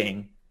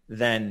trading,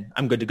 then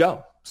I'm good to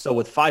go. So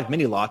with 5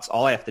 mini lots,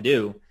 all I have to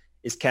do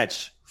is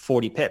catch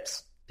 40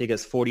 pips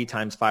because 40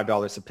 times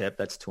 $5 a pip,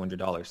 that's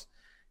 $200.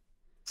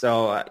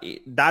 So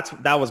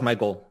that was my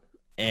goal.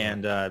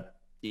 And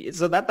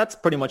so that's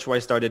pretty much where I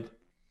started.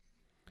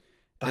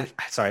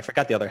 Sorry, I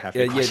forgot the other half.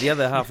 Yeah, the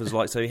other half is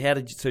like,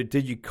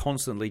 did you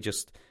constantly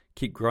just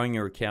keep growing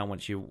your account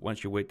once you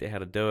worked out how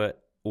to do it,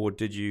 or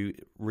did you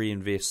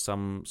reinvest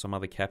some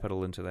other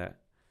capital into that?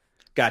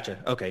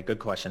 Gotcha. Okay, good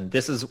question.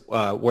 This is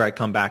where I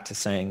come back to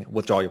saying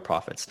withdraw your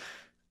profits.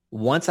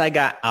 Once I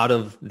got out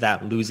of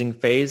that losing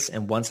phase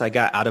and once I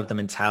got out of the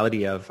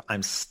mentality of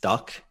I'm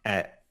stuck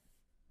at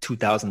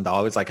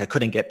 $2,000, like I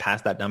couldn't get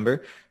past that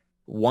number,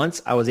 once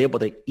I was able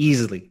to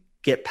easily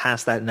get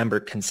past that number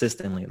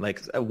consistently,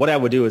 like what I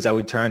would do is I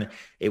would turn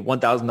a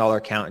 $1,000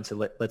 account into,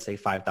 let's say,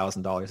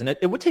 $5,000. And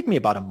it would take me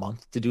about a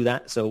month to do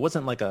that. So it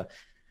wasn't like a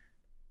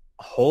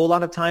whole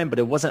lot of time, but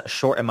it wasn't a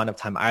short amount of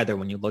time either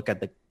when you look at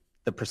the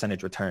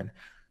percentage return.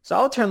 So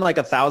I'll turn like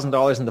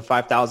 $1,000 into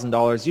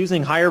 $5,000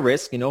 using higher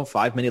risk,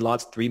 5 mini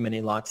lots, 3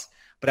 mini lots,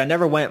 but I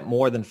never went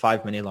more than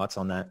 5 mini lots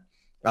on that.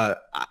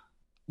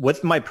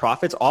 With my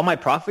profits, all my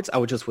profits, I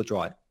would just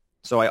withdraw it.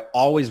 So I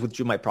always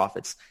withdrew my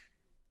profits.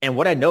 And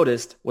what I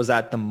noticed was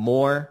that the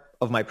more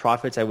of my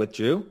profits I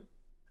withdrew,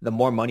 the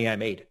more money I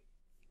made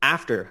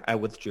after I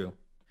withdrew.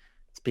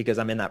 It's because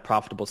I'm in that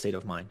profitable state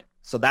of mind.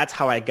 So that's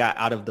how I got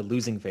out of the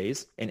losing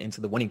phase and into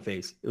the winning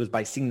phase. It was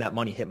by seeing that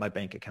money hit my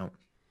bank account.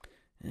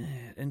 Yeah,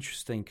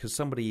 interesting, because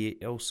somebody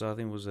else, I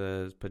think it was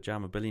a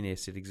Pajama Billionaire,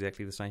 said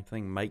exactly the same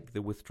thing. Make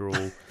the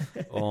withdrawal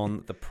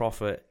on the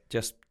profit.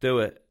 Just do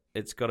it.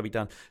 It's got to be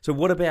done. So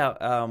what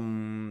about, I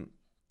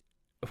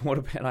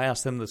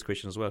asked them this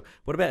question as well.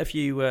 What about if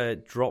you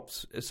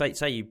dropped,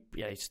 say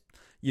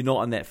you're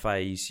not in that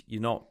phase,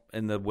 you're not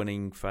in the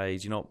winning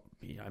phase, you're not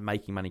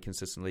making money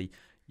consistently,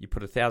 you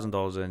put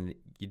 $1,000 in,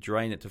 you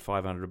drain it to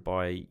 $500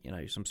 by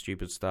some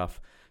stupid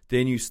stuff.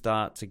 Then you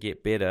start to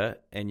get better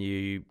and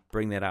you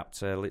bring that up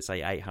to, let's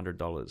say,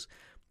 $800.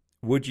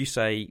 Would you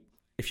say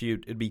if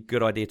it'd be a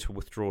good idea to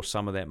withdraw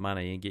some of that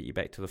money and get you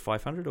back to the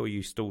 500, or are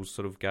you still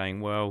sort of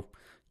going, well,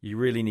 you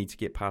really need to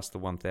get past the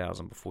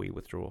 1,000 before you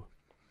withdraw?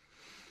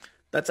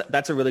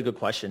 That's a really good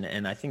question,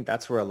 and I think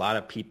that's where a lot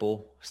of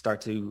people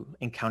start to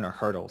encounter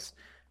hurdles.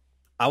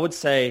 I would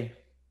say,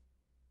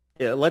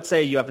 let's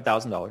say you have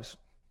 $1,000,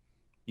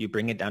 you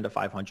bring it down to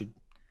 500,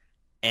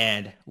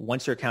 and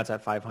once your account's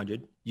at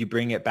 500, you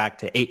bring it back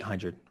to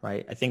 800,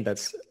 right? I think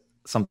that's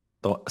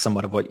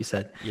somewhat of what you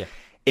said. Yeah.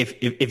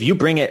 If you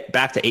bring it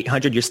back to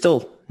 800, you're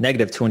still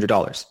negative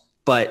 $200,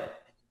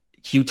 but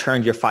you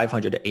turned your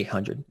 500 to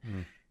 800.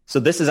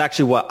 So this is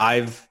actually what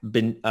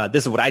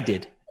this is what I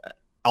did.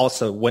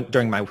 Also went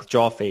during my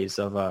withdrawal phase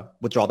of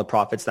withdraw the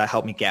profits that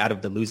helped me get out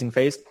of the losing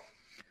phase.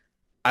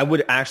 I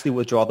would actually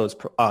withdraw those,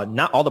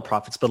 not all the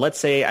profits, but let's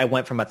say I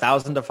went from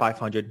 1,000 to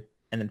 500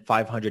 and then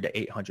 500 to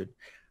 800.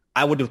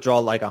 I would withdraw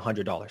like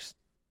 $100.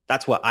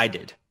 That's what I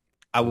did.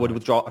 I would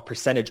withdraw a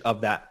percentage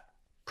of that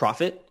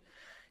profit.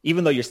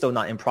 Even though you're still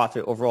not in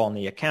profit overall in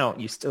the account,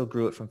 you still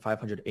grew it from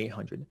 500 to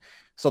 800.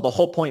 So the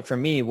whole point for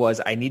me was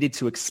I needed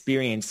to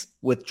experience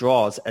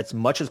withdrawals as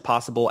much as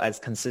possible, as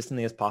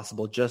consistently as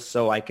possible, just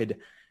so I could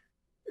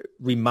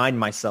remind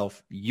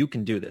myself, you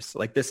can do this.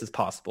 Like, this is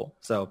possible.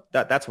 So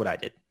that's what I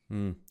did.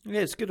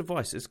 Yeah, it's good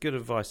advice. It's good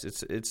advice.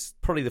 It's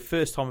probably the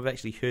first time I've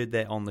actually heard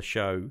that on the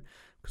show,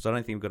 because I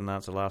don't think we got an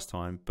answer last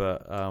time.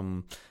 But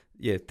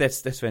yeah,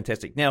 that's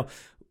fantastic. Now,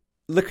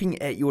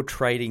 looking at your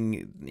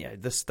trading,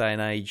 this day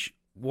and age,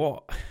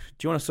 what do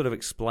you want to sort of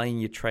explain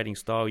your trading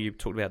style? You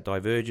talked about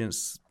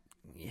divergence.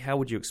 How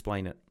would you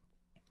explain it?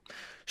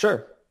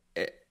 Sure.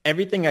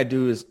 Everything I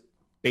do is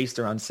based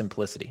around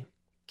simplicity.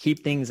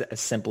 Keep things as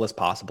simple as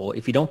possible.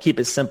 If you don't keep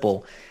it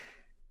simple,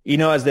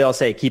 as they all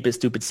say, keep it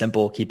stupid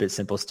simple, keep it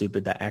simple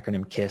stupid, that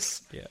acronym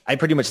KISS. Yeah. I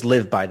pretty much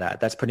live by that.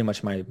 That's pretty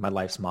much my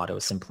life's motto,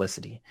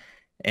 simplicity.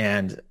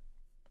 And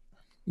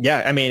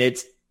yeah, I mean,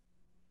 it's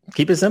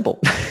keep it simple.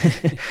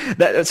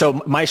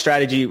 So my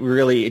strategy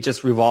really, it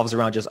just revolves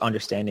around just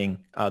understanding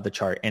the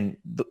chart. And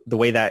the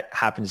way that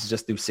happens is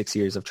just through 6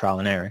 years of trial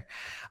and error.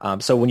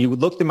 So when you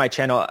look through my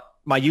channel,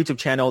 my YouTube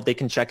channel, they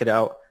can check it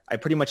out. I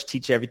pretty much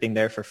teach everything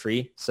there for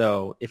free.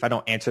 So if I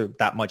don't answer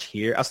that much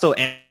here, I'll still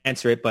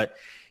answer it. But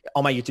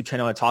on my YouTube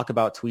channel, I talk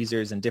about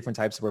tweezers and different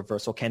types of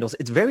reversal candles.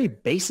 It's very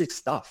basic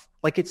stuff.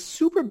 Like, it's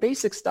super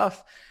basic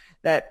stuff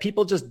that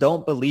people just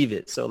don't believe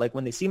it. So like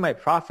when they see my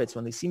profits,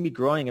 when they see me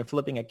growing and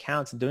flipping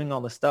accounts and doing all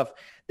this stuff,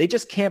 they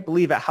just can't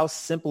believe at how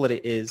simple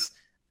it is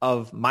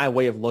of my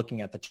way of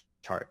looking at the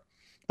chart.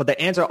 But the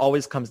answer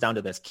always comes down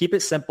to this: keep it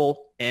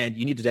simple, and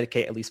you need to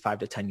dedicate at least 5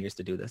 to 10 years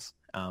to do this.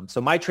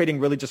 So my trading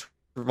really just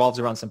revolves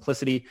around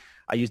simplicity.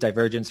 I use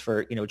divergence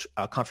for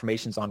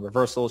confirmations on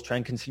reversals,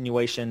 trend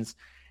continuations,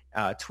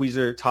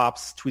 tweezer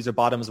tops, tweezer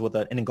bottoms with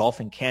an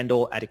engulfing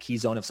candle at a key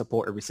zone of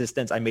support or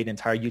resistance. I made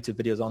entire YouTube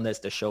videos on this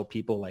to show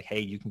people like, hey,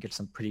 you can get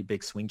some pretty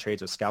big swing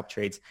trades or scalp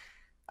trades.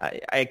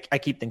 I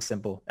keep things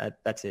simple.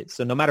 That's it.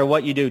 So no matter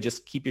what you do,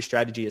 just keep your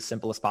strategy as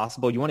simple as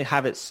possible. You want to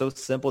have it so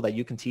simple that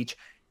you can teach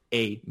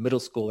a middle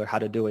schooler how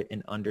to do it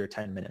in under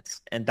 10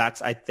 minutes. And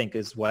that's, I think,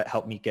 is what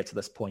helped me get to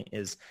this point,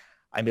 is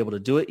I'm able to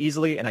do it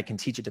easily and I can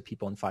teach it to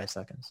people in 5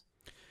 seconds.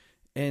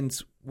 And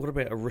what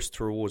about a risk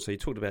to reward? So you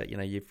talked about,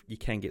 you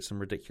can get some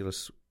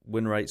ridiculous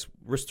win rates.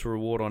 Risk to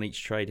reward on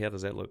each trade, how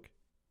does that look?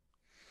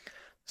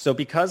 So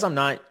because I'm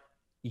not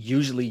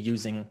usually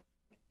using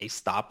a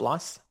stop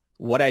loss,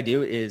 what I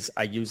do is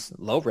I use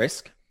low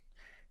risk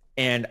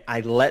and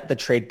I let the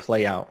trade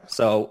play out.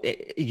 So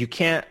you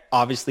can't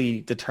obviously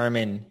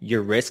determine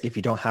your risk if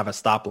you don't have a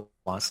stop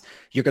loss.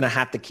 You're going to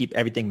have to keep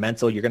everything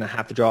mental. You're going to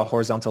have to draw a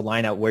horizontal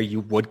line out where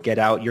you would get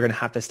out. You're going to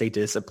have to stay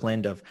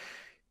disciplined of,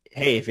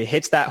 hey, if it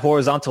hits that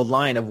horizontal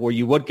line of where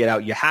you would get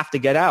out, you have to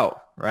get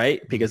out,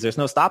 right? Because there's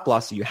no stop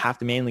loss, so you have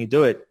to manually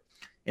do it.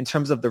 In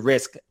terms of the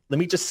risk, let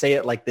me just say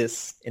it like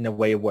this in a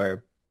way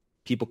where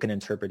people can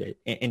interpret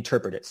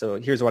it. So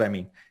here's what I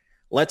mean.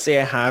 Let's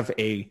say I have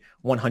a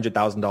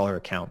 $100,000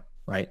 account,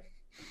 right?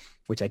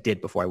 Which I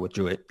did before I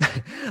withdrew it.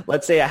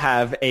 Let's say I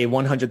have a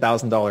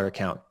 $100,000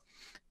 account.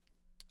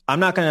 I'm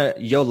not going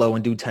to YOLO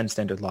and do 10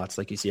 standard lots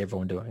like you see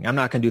everyone doing. I'm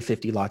not going to do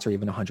 50 lots or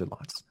even 100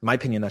 lots. In my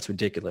opinion, that's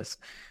ridiculous.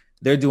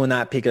 They're doing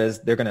that because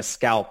they're going to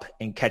scalp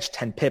and catch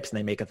 10 pips and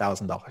they make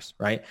 $1,000,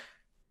 right?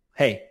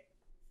 Hey,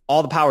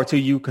 all the power to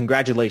you.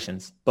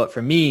 Congratulations. But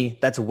for me,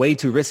 that's way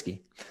too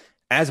risky.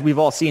 As we've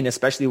all seen,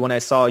 especially when I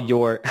saw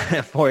your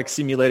Forex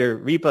Simulator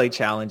replay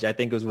challenge, I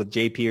think it was with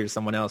JP or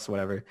someone else,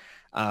 whatever.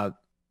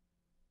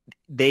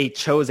 They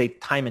chose a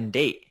time and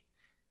date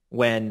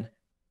when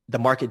the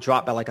market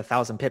dropped by like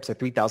 1,000 pips or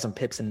 3,000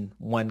 pips in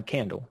one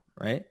candle,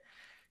 right?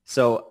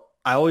 So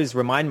I always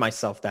remind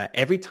myself that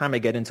every time I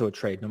get into a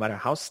trade, no matter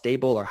how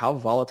stable or how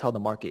volatile the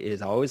market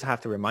is, I always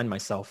have to remind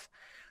myself,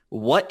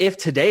 what if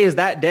today is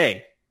that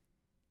day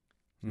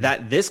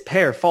that this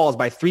pair falls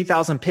by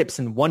 3,000 pips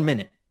in 1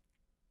 minute?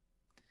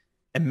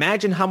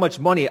 Imagine how much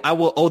money I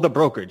will owe the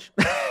brokerage,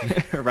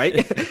 right?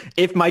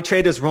 If my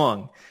trade is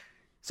wrong.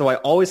 So I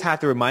always have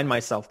to remind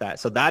myself that.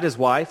 So that is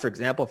why, for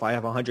example, if I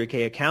have a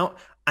 100K account,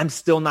 I'm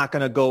still not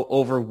going to go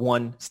over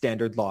one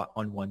standard lot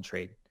on one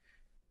trade.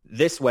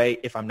 this way,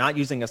 if I'm not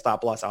using a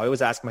stop loss, I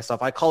always ask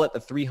myself, I call it the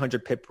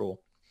 300 pip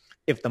rule.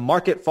 If the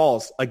market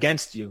falls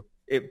against you,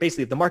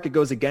 basically if the market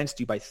goes against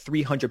you by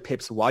 300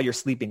 pips while you're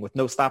sleeping with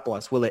no stop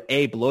loss, will it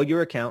A, blow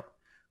your account,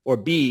 or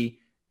B,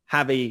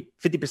 have a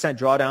 50%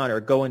 drawdown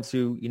or go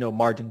into,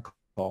 margin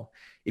call?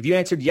 If you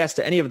answered yes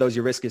to any of those,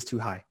 your risk is too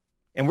high.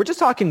 And we're just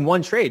talking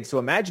one trade. So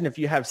imagine if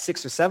you have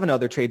 6 or 7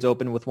 other trades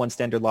open with one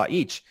standard lot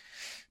each.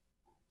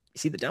 You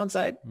see the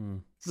downside?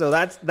 So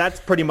that's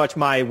pretty much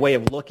my way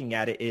of looking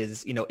at it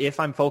is, if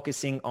I'm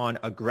focusing on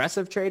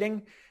aggressive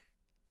trading,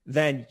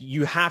 then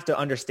you have to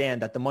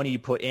understand that the money you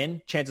put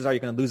in, chances are you're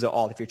going to lose it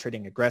all if you're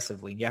trading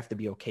aggressively. You have to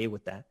be okay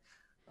with that.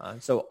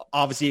 So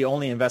obviously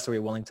only invest where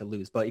you're willing to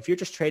lose. But if you're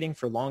just trading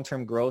for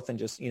long-term growth and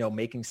just,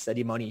 making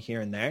steady money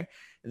here and there,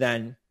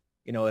 then,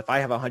 if I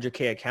have a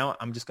 100K account,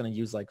 I'm just going to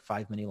use like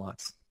 5 mini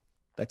lots.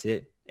 That's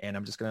it. And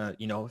I'm just going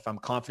to, if I'm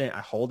confident,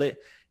 I hold it.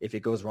 If it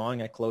goes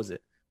wrong, I close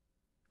it.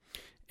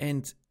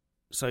 And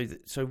so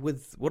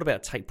with what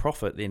about take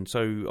profit then?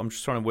 So I'm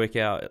just trying to work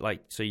out,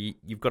 so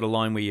you've got a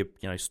line where you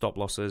stop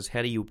losses.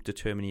 How do you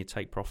determine your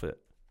take profit?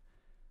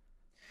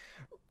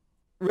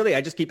 Really,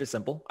 I just keep it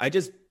simple.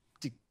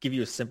 To give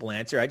you a simple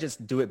answer, I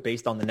just do it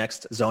based on the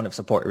next zone of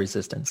support or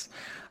resistance.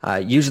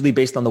 Usually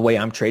based on the way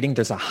I'm trading,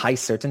 there's a high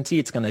certainty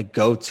it's going to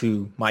go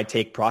to my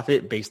take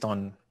profit based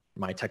on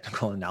my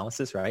technical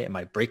analysis, right? And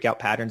my breakout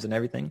patterns and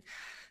everything.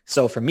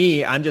 So for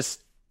me,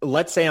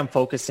 let's say I'm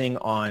focusing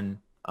on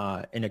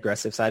an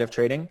aggressive side of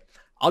trading.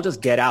 I'll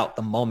just get out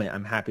the moment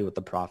I'm happy with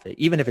the profit,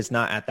 even if it's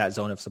not at that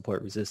zone of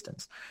support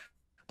resistance.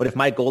 But if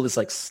my goal is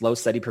like slow,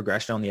 steady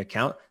progression on the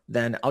account,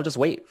 then I'll just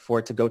wait for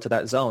it to go to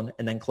that zone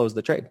and then close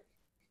the trade.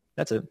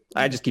 That's it.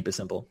 I just keep it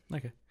simple.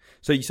 Okay.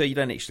 So you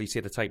don't actually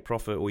set a take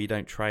profit or you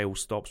don't trail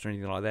stops or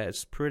anything like that.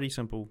 It's pretty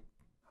simple.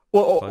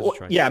 Well,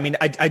 yeah, I mean,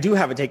 I do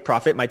have a take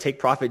profit. My take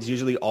profit is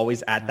usually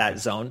always at that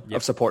zone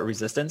of support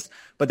resistance.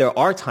 But there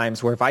are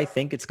times where if I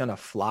think it's going to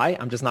fly,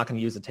 I'm just not going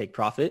to use a take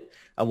profit.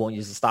 I won't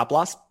use a stop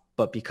loss.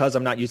 But because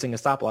I'm not using a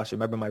stop loss,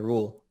 remember my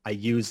rule, I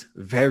use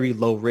very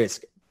low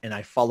risk and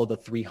I follow the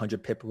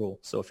 300 pip rule.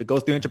 So if it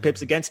goes 300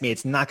 pips against me,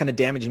 it's not going to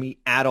damage me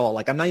at all.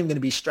 Like I'm not even going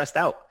to be stressed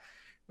out.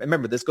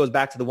 Remember, this goes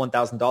back to the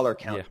 $1,000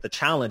 account, the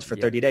challenge for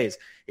 30 days.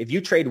 If you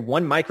trade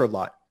one micro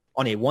lot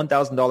on a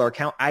 $1,000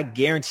 account, I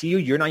guarantee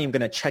you're not even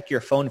going to check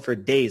your phone for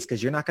days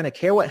because you're not going to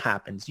care what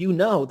happens. You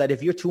know that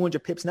if you're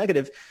 200 pips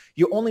negative,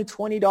 you're only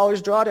 $20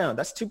 drawdown.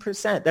 That's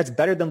 2%. That's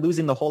better than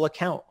losing the whole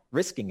account,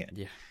 risking it.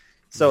 Yeah.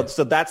 So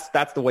that's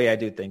the way I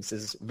do things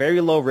is very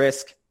low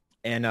risk.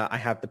 And I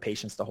have the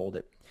patience to hold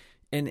it.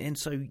 And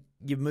so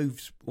you've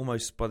moved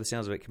almost, by the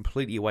sounds of it,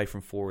 completely away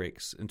from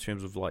Forex in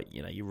terms of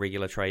your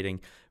regular trading.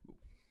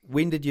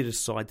 When did you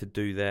decide to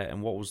do that,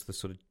 and what was the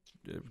sort of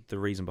the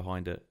reason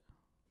behind it?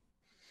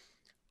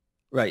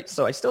 Right.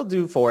 So I still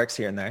do Forex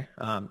here and there.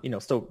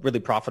 Still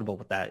really profitable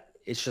with that.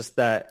 It's just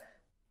that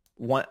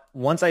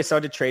once I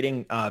started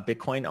trading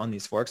Bitcoin on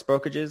these Forex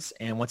brokerages,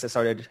 and once I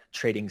started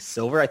trading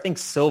silver, I think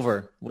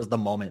silver was the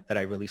moment that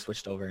I really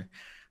switched over.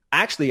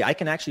 Actually, I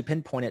can actually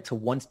pinpoint it to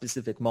one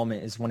specific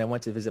moment is when I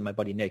went to visit my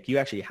buddy Nick. You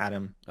actually had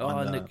him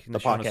on the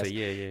podcast.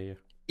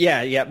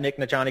 Yeah. Nick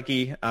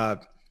Nachaniki,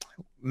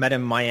 met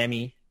him in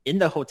Miami in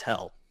the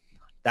hotel.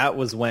 That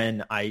was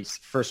when I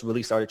first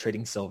really started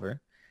trading silver.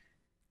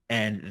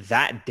 And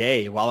that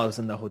day, while I was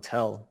in the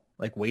hotel,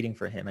 waiting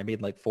for him, I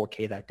made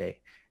 $4K that day.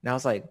 And I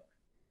was like,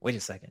 wait a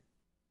second.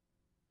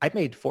 I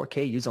made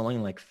 $4K using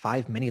only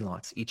 5 mini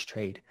lots each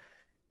trade.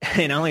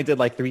 And I only did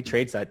 3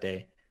 trades that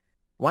day.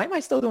 Why am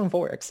I still doing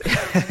Forex?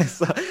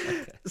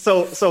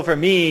 So for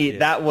me,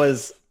 that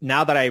was,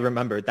 now that I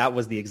remember, that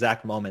was the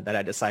exact moment that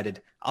I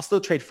decided I'll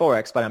still trade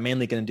Forex, but I'm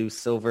mainly going to do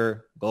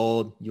silver,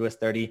 gold, US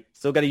 30.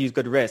 Still got to use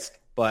good risk,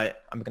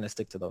 but I'm going to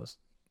stick to those.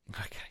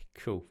 Okay,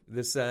 cool.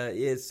 This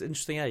it's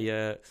interesting.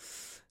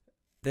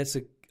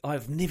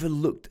 I've never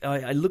looked.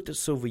 I looked at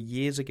silver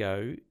years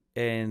ago,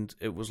 and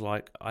it was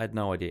I had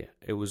no idea.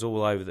 It was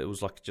all over. It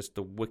was just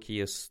the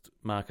wickiest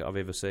market I've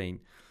ever seen.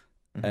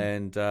 Mm-hmm.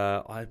 And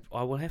I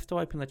will have to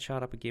open the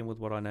chart up again with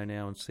what I know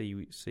now and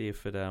see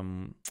if it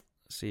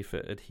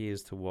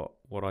adheres to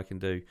what I can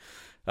do.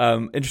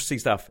 Interesting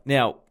stuff.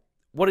 Now,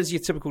 what does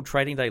your typical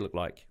trading day look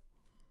like?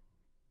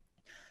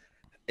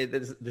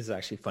 This is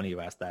actually funny you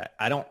asked that.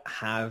 I don't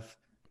have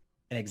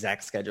an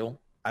exact schedule.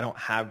 I don't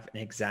have an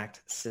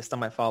exact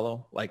system I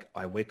follow.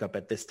 I wake up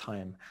at this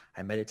time,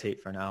 I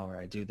meditate for an hour,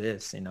 I do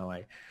this,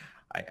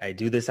 I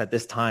do this at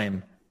this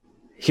time.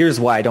 Here's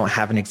why I don't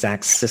have an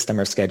exact system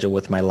or schedule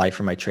with my life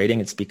or my trading.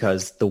 It's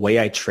because the way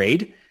I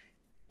trade,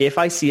 if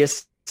I see a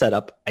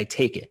setup, I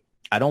take it.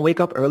 I don't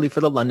wake up early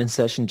for the London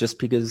session just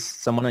because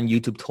someone on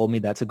YouTube told me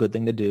that's a good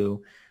thing to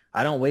do.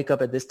 I don't wake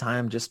up at this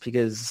time just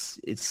because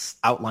it's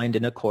outlined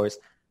in a course.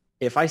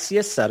 If I see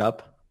a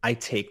setup, I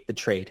take the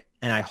trade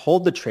and I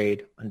hold the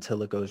trade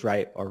until it goes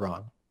right or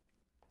wrong.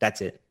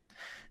 That's it.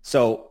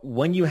 So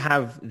when you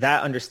have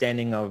that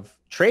understanding of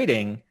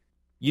trading,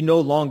 you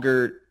no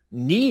longer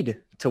need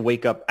to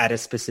wake up at a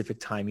specific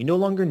time. You no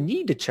longer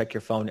need to check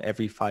your phone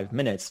every 5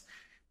 minutes.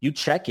 You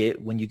check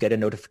it when you get a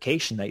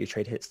notification that your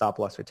trade hit stop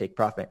loss or take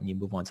profit, and you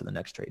move on to the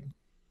next trade.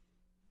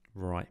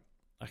 Right.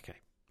 Okay.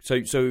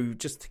 So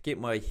just to get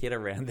my head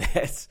around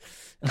that,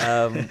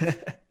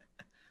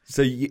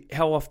 so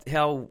how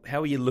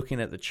are you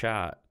looking at the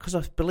chart? Because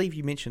I believe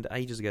you mentioned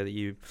ages ago that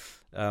you,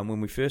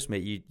 when we first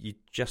met, you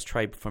just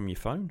trade from your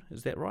phone.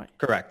 Is that right?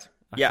 Correct.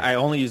 Okay. Yeah, I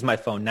only use my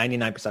phone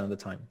 99% of the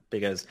time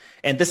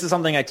and this is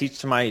something I teach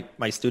to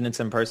my students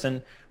in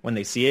person when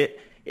they see it.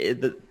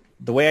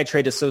 The way I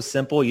trade is so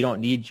simple. You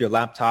don't need your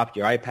laptop,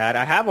 your iPad.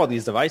 I have all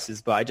these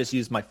devices, but I just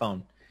use my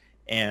phone.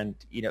 And,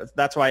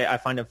 that's why I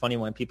find it funny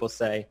when people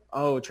say,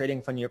 oh,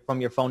 trading from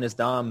your phone is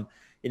dumb.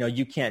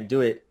 You can't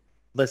do it.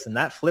 Listen,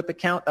 that flip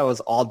account, that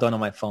was all done on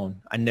my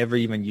phone. I never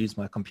even used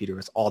my computer.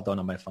 It's all done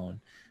on my phone.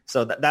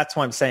 So that's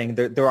why I'm saying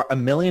there are a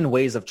million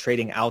ways of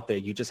trading out there.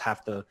 You just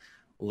have to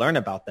learn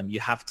about them. You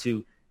have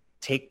to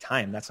take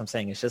time. That's what I'm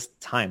saying. It's just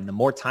time. The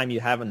more time you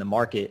have in the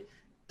market,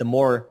 the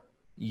more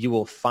you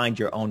will find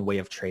your own way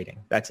of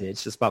trading. That's it.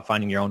 It's just about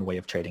finding your own way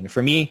of trading.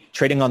 For me,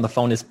 trading on the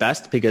phone is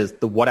best because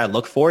what I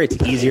look for,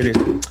 it's easier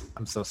to,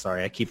 I'm so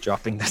sorry. I keep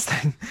dropping this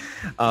thing.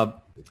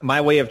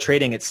 My way of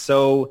trading, it's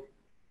a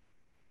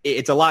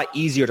lot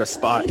easier to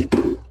spot.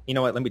 You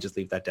know what? Let me just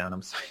leave that down.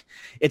 I'm sorry.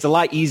 It's a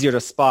lot easier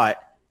to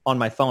spot on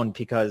my phone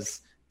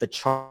because the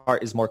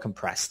chart is more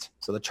compressed.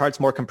 So the chart's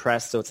more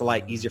compressed, so it's a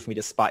lot easier for me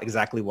to spot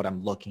exactly what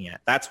I'm looking at.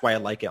 That's why I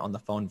like it on the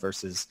phone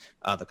versus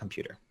the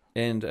computer.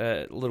 And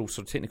a little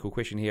sort of technical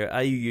question here.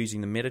 Are you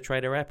using the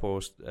MetaTrader app or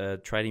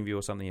TradingView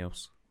or something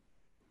else?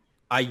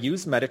 I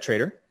use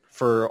MetaTrader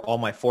for all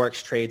my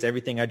Forex trades,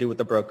 everything I do with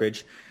the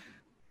brokerage.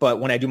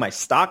 But when I do my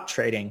stock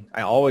trading,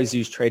 I always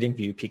use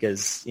TradingView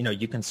because,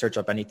 you can search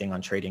up anything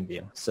on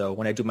TradingView. So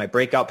when I do my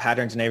breakout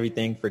patterns and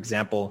everything, for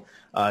example,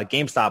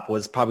 GameStop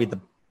was probably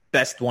the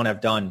best one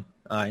I've done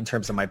in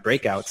terms of my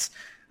breakouts.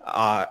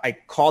 I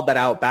called that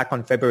out back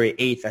on February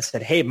 8th. I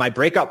said, hey, my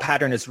breakout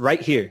pattern is right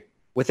here.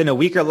 Within a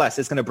week or less,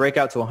 it's going to break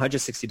out to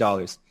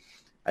 $160.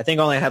 I think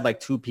I only had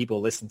like 2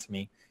 people listen to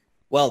me.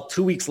 Well,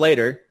 2 weeks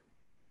later,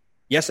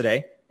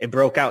 yesterday, it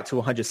broke out to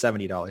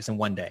 $170 in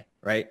one day,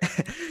 right?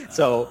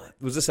 So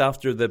was this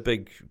after the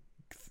big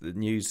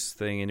news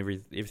thing and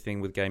everything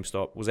with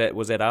GameStop?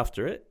 Was that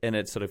after it and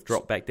it sort of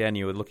dropped back down?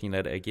 You were looking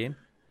at it again?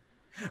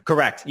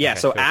 Correct. Yeah. Okay,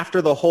 so cool.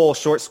 After the whole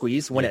short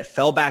squeeze, when it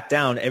fell back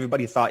down,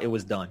 everybody thought it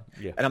was done.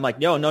 Yeah. And I'm like,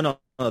 no,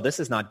 this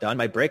is not done.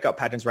 My breakout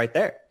pattern's right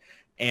there.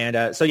 And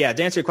to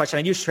answer your question,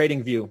 I use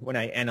TradingView when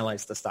I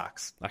analyze the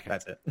stocks. Okay.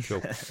 That's it.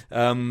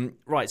 Cool.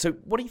 Right. So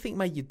what do you think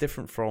made you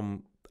different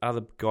from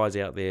other guys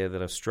out there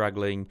that are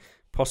struggling,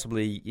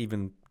 possibly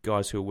even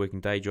guys who are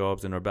working day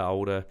jobs and are a bit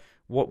older?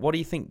 What do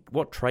you think,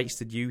 what traits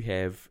did you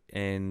have?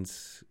 And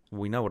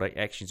we know what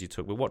actions you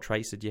took, but what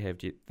traits did you have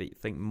that you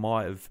think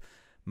might have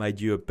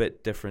made you a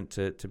bit different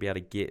to be able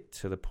to get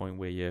to the point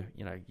where you're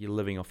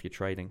living off your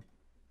trading?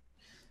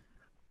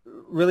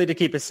 Really, to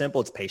keep it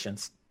simple, it's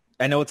patience.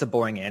 I know it's a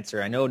boring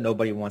answer. I know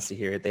nobody wants to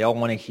hear it. They all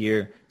want to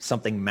hear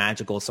something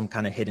magical, some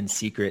kind of hidden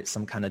secret,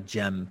 some kind of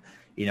gem,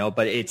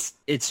 but it's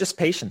just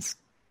patience.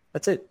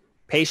 That's it.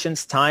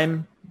 Patience,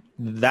 time.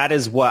 That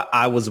is what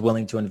I was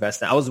willing to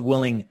invest in. I was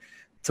willing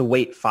to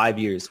wait 5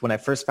 years. When I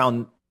first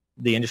found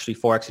the industry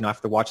Forex,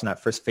 after watching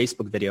that first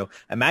Facebook video,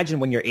 imagine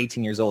when you're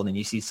 18 years old and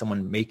you see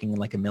someone making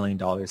like $1 million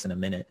in a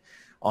minute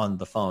on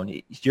the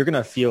phone. You're going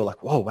to feel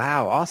like, whoa,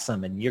 wow,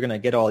 awesome. And you're going to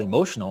get all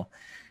emotional.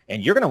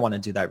 And you're going to want to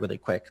do that really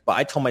quick. But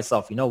I told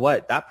myself, you know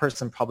what? That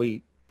person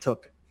probably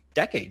took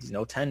decades,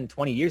 10,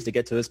 20 years to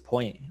get to this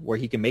point where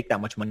he can make that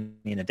much money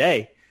in a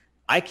day.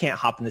 I can't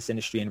hop in this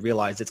industry and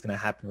realize it's going to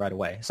happen right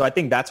away. So I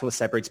think that's what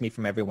separates me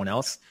from everyone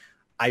else.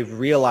 I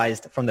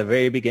realized from the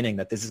very beginning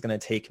that this is going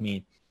to take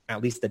me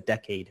at least a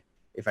decade.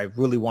 If I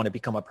really want to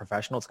become a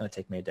professional, it's going to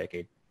take me a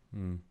decade.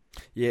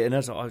 Yeah, and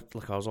as I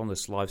was on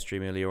this live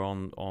stream earlier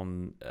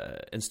on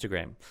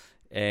Instagram,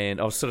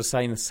 and I was sort of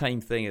saying the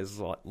same thing as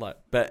like,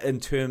 but in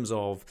terms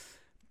of,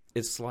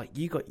 it's like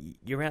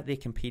you're out there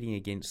competing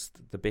against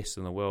the best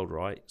in the world,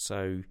 right?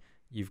 So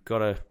you've got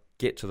to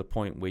get to the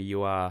point where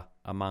you are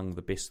among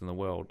the best in the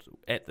world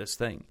at this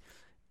thing,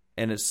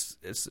 and it's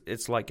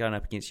like going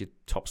up against your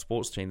top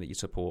sports team that you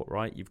support,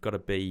 right? You've got to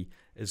be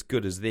as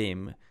good as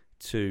them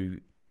to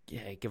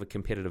give a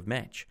competitive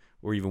match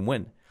or even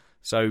win.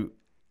 So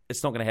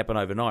it's not going to happen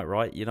overnight,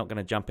 right? You're not going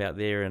to jump out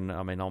there and,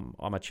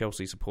 I'm a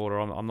Chelsea supporter.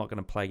 I'm not going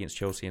to play against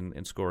Chelsea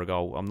and score a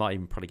goal. I'm not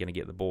even probably going to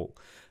get the ball.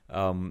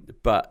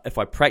 But if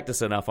I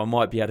practice enough, I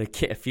might be able to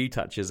get a few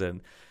touches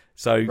in.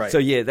 So, right. So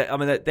yeah,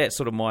 that's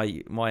sort of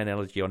my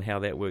analogy on how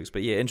that works.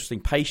 But yeah, interesting.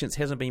 Patience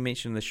hasn't been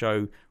mentioned in the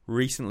show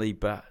recently,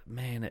 but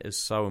man, it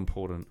is so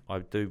important. I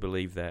do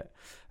believe that.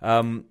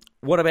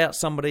 What about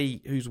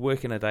somebody who's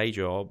working a day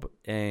job,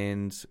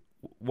 and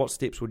what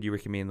steps would you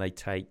recommend they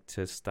take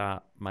to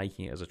start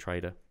making it as a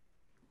trader?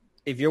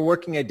 If you're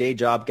working a day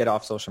job, get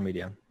off social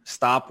media.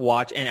 Stop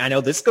watching. And I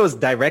know this goes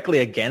directly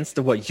against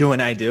what you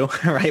and I do,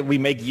 right? We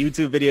make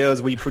YouTube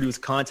videos. We produce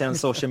content on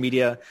social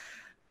media.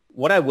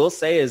 What I will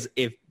say is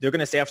if they're going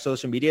to stay off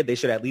social media, they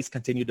should at least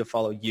continue to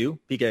follow you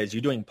because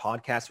you're doing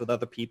podcasts with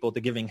other people.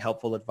 They're giving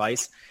helpful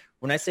advice.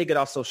 When I say get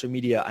off social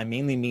media, I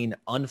mainly mean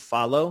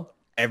unfollow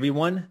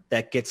everyone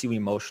that gets you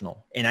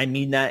emotional. And I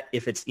mean that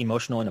if it's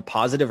emotional in a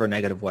positive or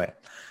negative way.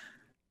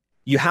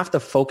 You have to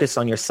focus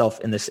on yourself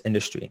in this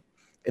industry.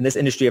 In this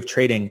industry of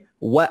trading,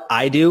 what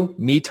I do,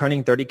 me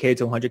turning 30K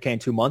to 100K in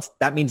 2 months,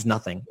 that means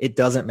nothing. It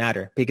doesn't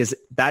matter because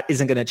that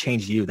isn't going to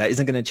change you. That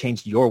isn't going to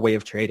change your way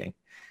of trading,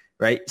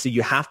 right? So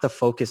you have to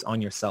focus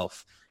on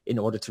yourself in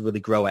order to really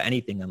grow at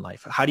anything in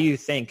life. How do you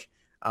think,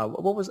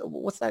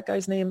 what's that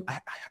guy's name?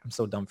 I'm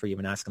so dumb for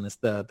even asking this.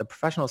 The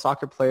professional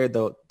soccer player,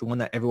 the one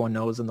that everyone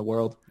knows in the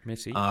world.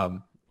 Messi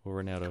or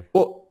Ronaldo?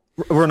 Well,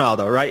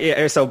 Ronaldo, right?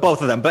 Yeah, so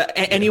both of them. But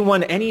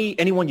anyone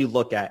you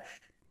look at,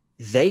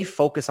 they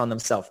focus on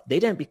themselves. They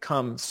didn't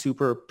become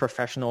super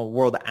professional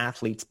world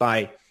athletes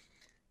by,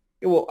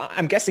 well,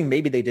 I'm guessing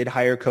maybe they did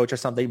hire a coach or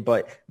something,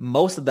 but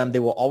most of them, they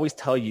will always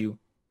tell you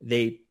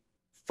they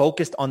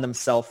focused on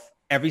themselves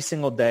every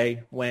single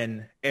day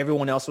when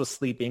everyone else was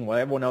sleeping, while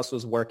everyone else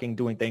was working,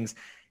 doing things.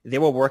 They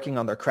were working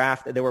on their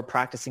craft. They were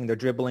practicing their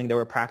dribbling. They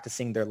were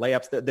practicing their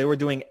layups. They were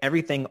doing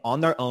everything on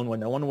their own when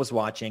no one was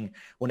watching.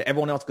 When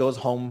everyone else goes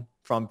home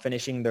from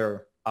finishing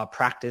their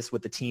practice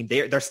with the team,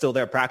 they're still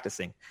there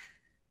practicing.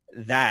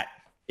 That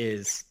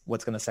is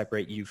what's going to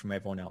separate you from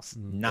everyone else,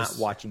 not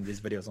watching these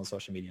videos on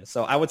social media.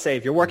 So I would say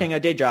if you're working a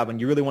day job and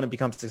you really want to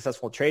become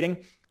successful trading,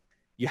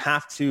 you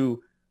have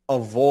to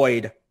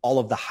avoid all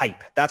of the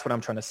hype. That's what I'm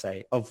trying to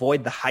say.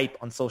 Avoid the hype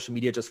on social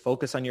media. Just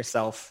focus on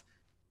yourself,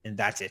 and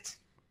that's it.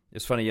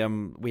 It's funny.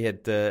 We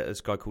had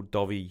this guy called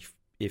Dovi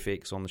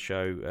FX on the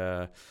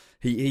show.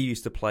 He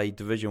used to play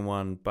Division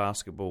I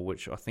basketball,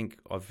 which I think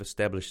I've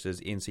established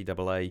as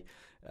NCAA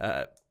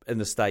in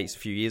the States a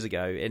few years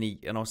ago.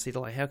 And I said,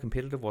 like, how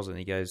competitive was it? And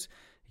he goes,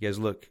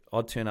 look,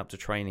 I'd turn up to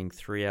training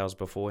 3 hours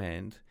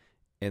beforehand,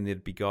 and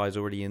there'd be guys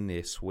already in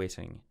there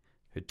sweating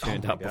who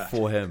turned up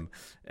before him.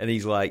 And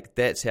he's like,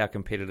 that's how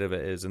competitive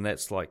it is, and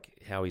that's like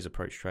how he's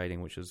approached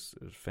trading, which is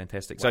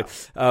fantastic. Wow.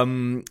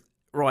 So,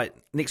 right,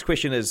 next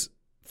question is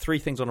 3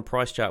 things on a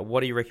price chart. What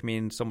do you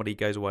recommend somebody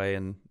goes away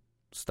and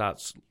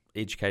starts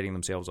educating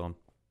themselves on?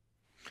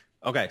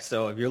 Okay,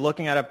 so if you're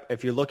looking at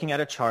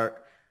a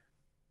chart,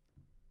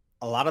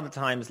 a lot of the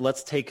times,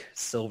 let's take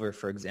silver,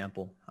 for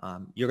example.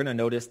 You're going to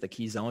notice the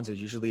key zones are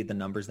usually the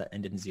numbers that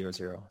end in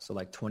 00. So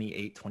like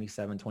 28,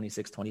 27,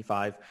 26,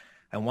 25.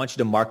 I want you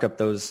to mark up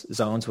those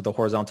zones with a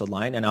horizontal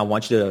line, and I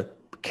want you to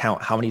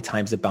count how many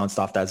times it bounced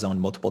off that zone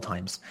multiple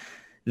times.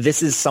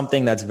 This is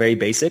something that's very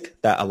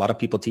basic that a lot of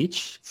people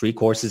teach, free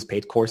courses,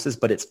 paid courses,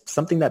 but it's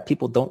something that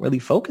people don't really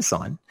focus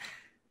on.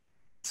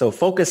 So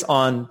focus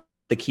on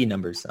the key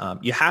numbers.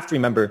 You have to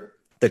remember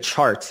the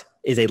chart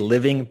is a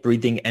living,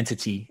 breathing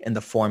entity in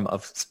the form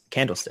of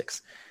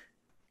candlesticks.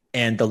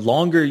 And the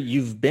longer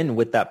you've been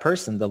with that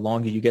person, the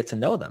longer you get to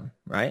know them,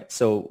 right?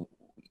 So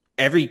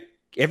every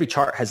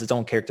chart has its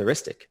own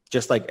characteristic,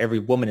 just like every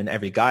woman and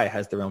every guy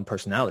has their own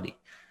personality.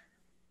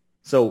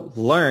 So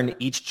learn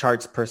each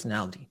chart's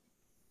personality.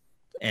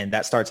 And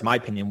that starts, in my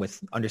opinion,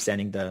 with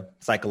understanding the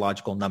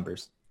psychological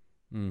numbers.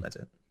 That's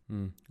it.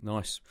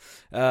 Nice.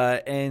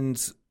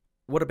 And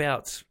what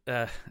about,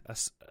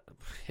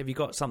 have you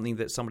got something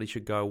that somebody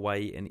should go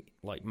away and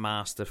like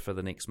master for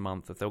the next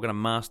month? If they were going to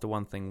master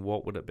one thing,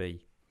 what would it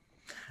be?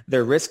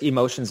 Their risk,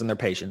 emotions, and their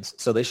patience.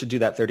 So they should do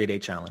that 30-day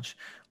challenge.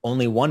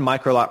 Only 1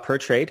 micro lot per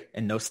trade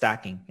and no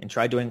stacking. And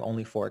try doing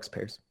only Forex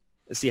pairs.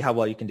 See how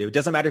well you can do. It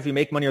doesn't matter if you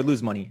make money or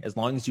lose money. As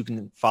long as you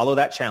can follow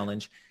that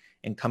challenge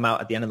and come out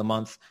at the end of the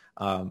month,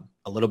 a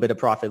little bit of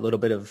profit, a little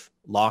bit of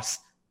loss.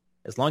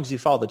 As long as you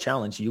follow the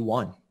challenge, you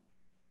won.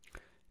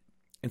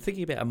 And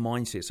thinking about a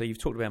mindset, so you've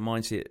talked about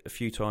mindset a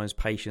few times,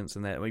 patience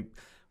and that. I mean,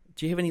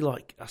 do you have any,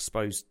 like, I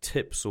suppose,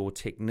 tips or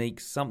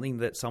techniques, something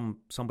that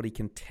somebody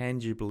can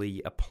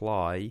tangibly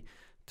apply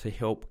to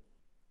help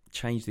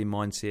change their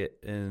mindset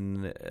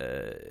in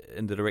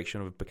the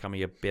direction of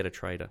becoming a better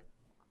trader?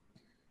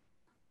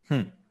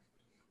 I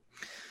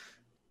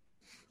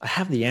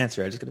have the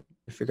answer. I just got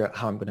to figure out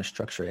how I'm going to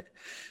structure it.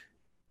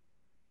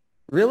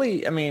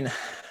 Really, I mean,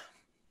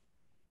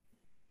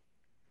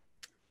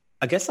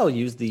 I guess I'll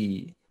use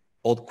the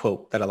old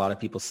quote that a lot of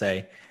people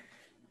say.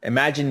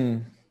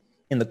 Imagine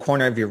in the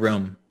corner of your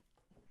room,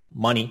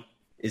 money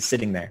is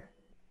sitting there.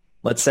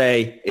 Let's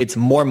say it's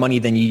more money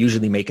than you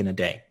usually make in a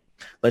day.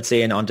 Let's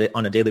say on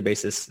a daily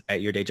basis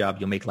at your day job,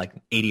 you'll make like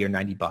 $80 or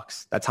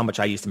 $90. That's how much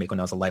I used to make when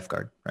I was a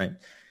lifeguard, right?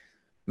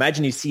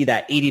 Imagine you see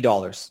that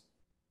 $80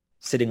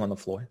 sitting on the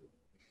floor.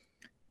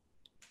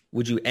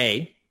 Would you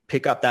A,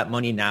 pick up that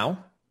money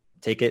now,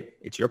 take it,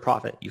 it's your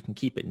profit, you can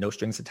keep it, no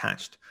strings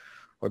attached.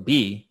 Or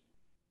B,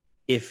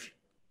 if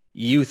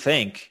you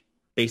think,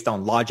 based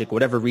on logic,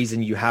 whatever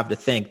reason you have to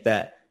think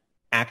that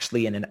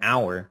actually in an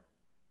hour,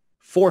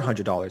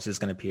 $400 is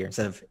going to appear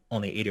instead of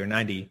only 80 or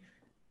 90,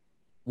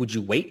 would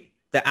you wait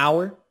the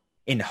hour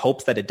in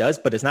hopes that it does?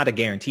 But it's not a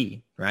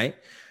guarantee, right?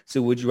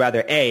 So would you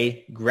rather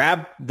A,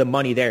 grab the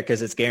money there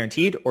because it's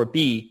guaranteed, or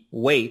B,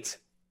 wait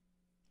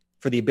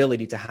for the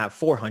ability to have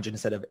 400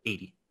 instead of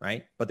 80,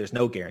 right? But there's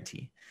no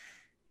guarantee.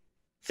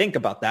 Think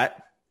about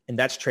that, and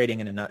that's trading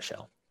in a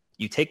nutshell.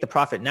 You take the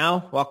profit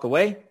now, walk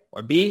away,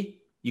 or B,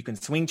 You can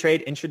swing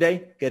trade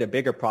intraday, get a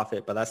bigger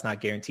profit, but that's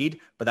not guaranteed.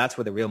 But that's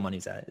where the real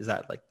money's at. Is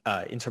that like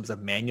in terms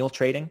of manual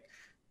trading?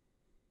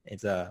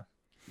 It's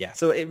yeah.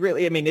 So it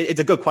really, I mean, it's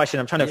a good question.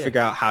 I'm trying to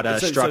figure out how to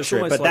structure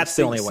it, but like that's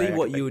the only way. See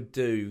what you would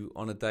do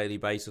on a daily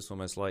basis,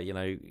 almost like, you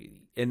know,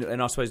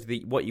 and I suppose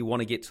what you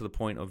want to get to the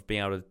point of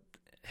being able to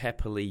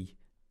happily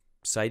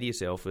say to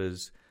yourself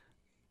is,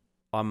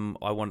 I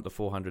want the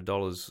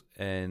 $400,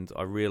 and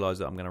I realize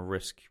that I'm going to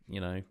risk,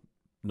 you know,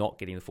 not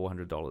getting the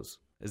 $400.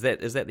 Is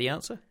that the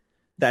answer?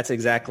 That's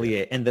exactly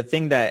it. And the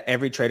thing that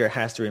every trader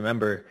has to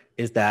remember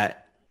is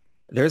that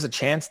there's a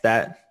chance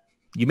that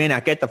you may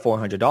not get the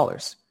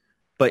 $400.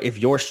 But if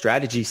your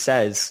strategy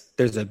says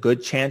there's a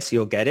good chance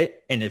you'll get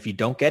it, and if you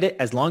don't get it,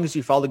 as long as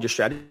you followed your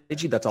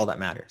strategy, that's all that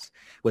matters.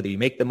 Whether you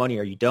make the money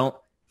or you don't,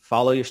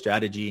 follow your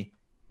strategy,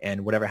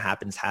 and whatever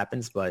happens,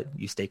 happens, but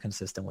you stay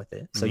consistent with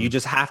it. So you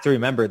just have to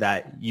remember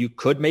that you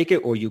could make it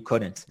or you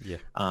couldn't. Yeah.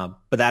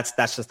 But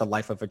that's just the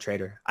life of a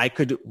trader. I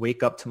could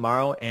wake up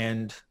tomorrow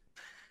and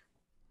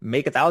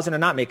make 1,000 or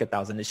not make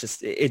 1,000.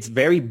 It's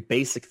very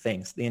basic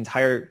things. The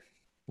entire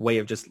way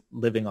of just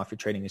living off your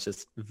trading is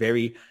just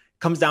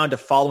comes down to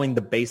following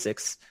the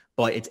basics,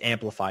 but it's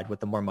amplified with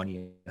the more money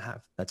you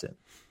have. That's it.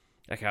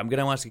 Okay, I'm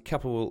going to ask a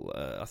couple.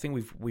 I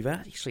think we've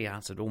actually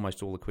answered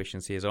almost all the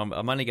questions here, so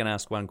I'm only going to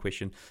ask one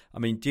question. I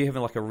mean, do you have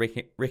like a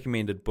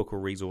recommended book or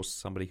resource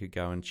somebody could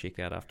go and check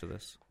out after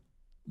this?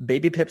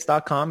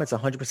 Babypips.com. It's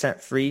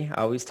 100% free.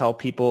 I always tell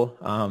people,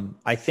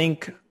 I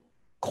think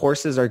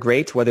courses are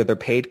great, whether they're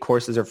paid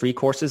courses or free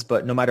courses,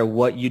 but no matter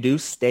what you do,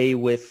 stick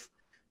with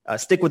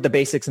the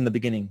basics in the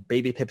beginning.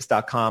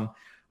 Babypips.com.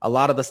 A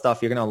lot of the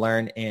stuff you're going to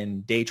learn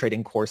in day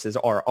trading courses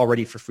are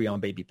already for free on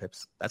Baby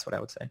Pips. That's what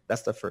I would say.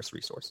 That's the first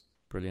resource.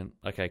 Brilliant.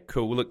 Okay,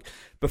 cool. Well, look,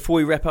 before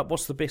we wrap up,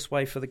 what's the best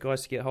way for the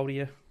guys to get hold of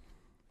you?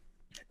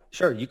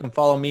 Sure. You can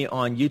follow me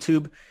on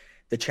YouTube.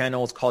 The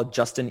channel is called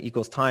Justin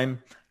Equals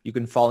Time. You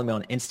can follow me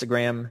on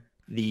Instagram.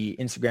 The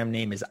Instagram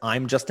name is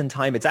I'm Justin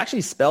Time. It's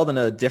actually spelled in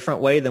a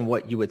different way than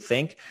what you would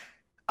think.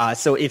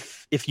 So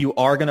if you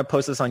are going to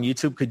post this on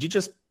YouTube, could you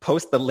just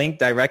post the link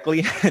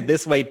directly?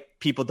 This way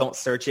people don't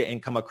search it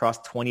and come across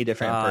 20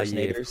 different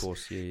impersonators. Yeah, of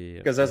course. Yeah.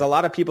 Because there's a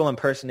lot of people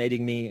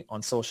impersonating me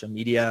on social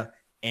media,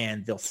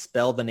 and they'll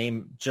spell the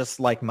name just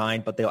like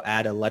mine, but they'll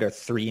add a letter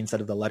 3 instead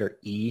of the letter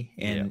E.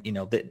 And,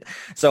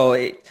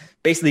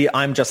 basically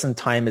I'm Justin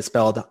Time is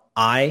spelled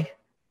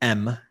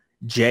IMJUSTNNTIME.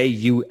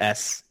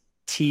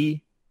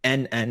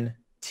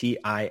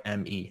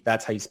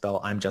 That's how you spell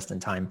I'm Justin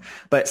Time.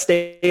 But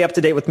stay up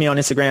to date with me on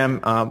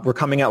Instagram. We're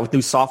coming out with new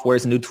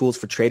softwares and new tools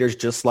for traders,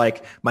 just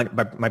like my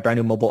brand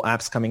new mobile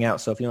app's coming out.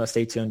 So if you want to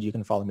stay tuned, you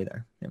can follow me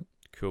there. Yeah.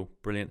 Cool.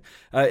 Brilliant.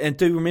 And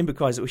do remember,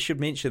 guys, that we should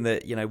mention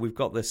that, you know, we've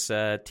got this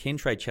 10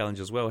 trade challenge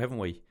as well, haven't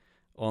we,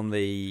 on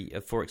the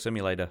Forex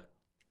Simulator?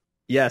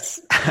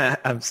 Yes.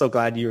 I'm so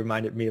glad you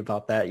reminded me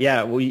about that.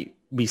 Yeah, we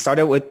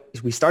started it with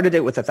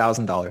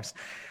 $1,000.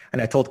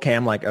 And I told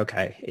Cam, like,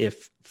 okay,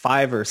 if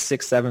 5 or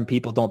 6, 7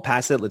 people don't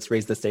pass it, let's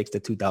raise the stakes to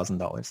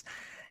 $2,000.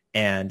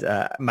 And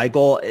my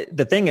goal,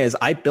 the thing is,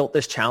 I built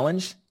this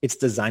challenge. It's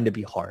designed to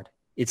be hard.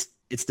 It's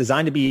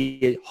designed to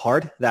be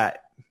hard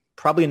that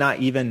probably not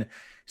even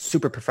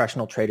super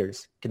professional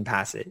traders can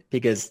pass it,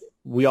 because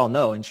we all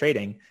know in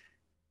trading,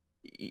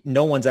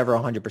 no one's ever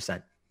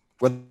 100%.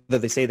 Whether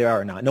they say they are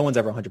or not, no one's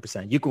ever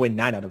 100%. You can win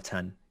 9 out of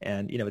 10,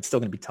 and it's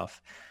still going to be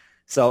tough.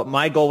 So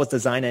my goal was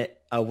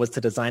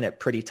to design it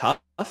pretty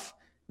tough.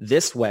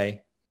 This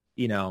way,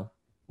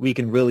 we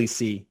can really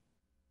see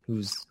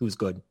who's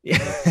good.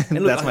 And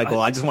look, that's my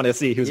goal. I just want to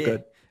see who's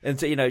good. And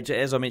so,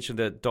 as I mentioned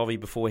to Dovey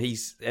before,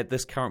 he's at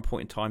this current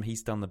point in time,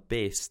 he's done the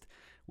best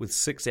with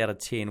 6 out of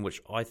 10,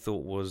 which I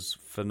thought was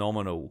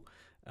phenomenal.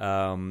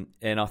 And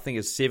I think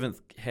his 7th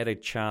had a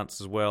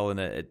chance as well, and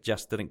it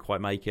just didn't quite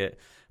make it.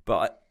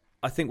 But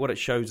I think what it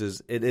shows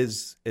is it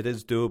is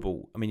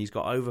doable. I mean, he's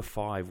got over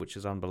 5, which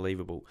is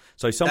unbelievable.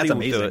 So somebody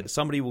will do it.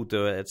 Somebody will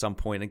do it at some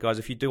point. And guys,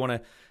 if you do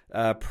want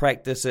to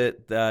practice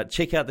it,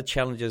 check out the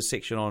challenges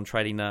section on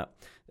Trading Nut.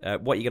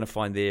 What you're going to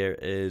find there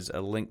is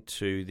a link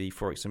to the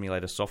Forex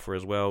Simulator software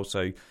as well.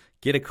 So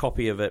get a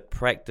copy of it,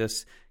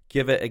 practice,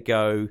 give it a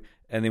go,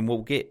 and then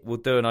we'll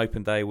do an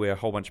open day where a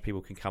whole bunch of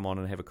people can come on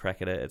and have a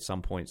crack at it at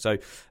some point. So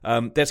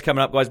that's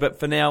coming up, guys. But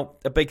for now,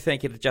 a big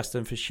thank you to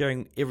Justin for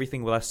sharing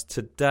everything with us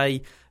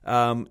today.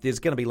 There's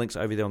going to be links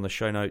over there on the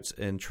show notes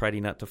in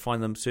Trading Nut. To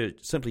find them,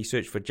 simply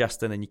search for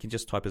Justin, and you can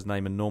just type his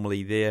name in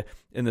normally there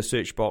in the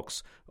search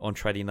box on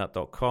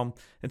tradingnut.com.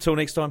 Until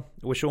next time,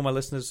 I wish all my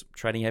listeners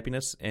trading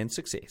happiness and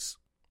success.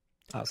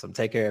 Awesome.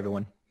 Take care,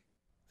 everyone.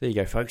 There you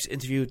go, folks.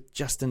 Interview with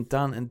Justin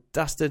done and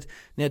dusted.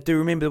 Now, do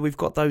remember that we've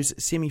got those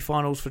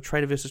semi-finals for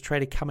Trader versus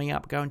Trader coming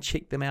up. Go and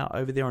check them out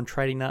over there on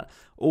Trading Nut.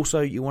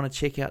 Also, you want to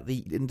check out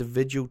the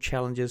individual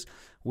challenges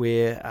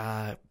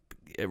where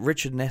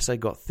Richard Nasser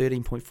got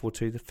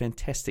 13.42, the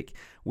fantastic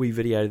wee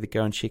video to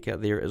go and check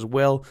out there as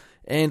well.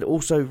 And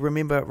also,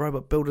 remember,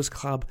 Robot Builders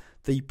Club,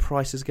 the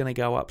price is going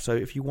to go up. So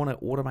if you want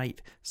to automate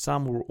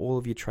some or all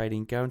of your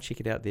trading, go and check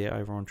it out there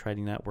over on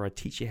Trading Nut, where I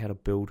teach you how to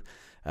build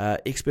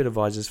expert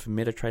advisors for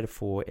MetaTrader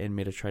 4 and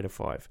MetaTrader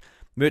 5.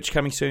 Merch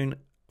coming soon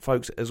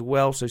folks, as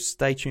well. So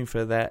stay tuned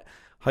for that.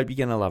 Hope you're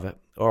going to love it.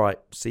 All right.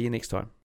 See you next time.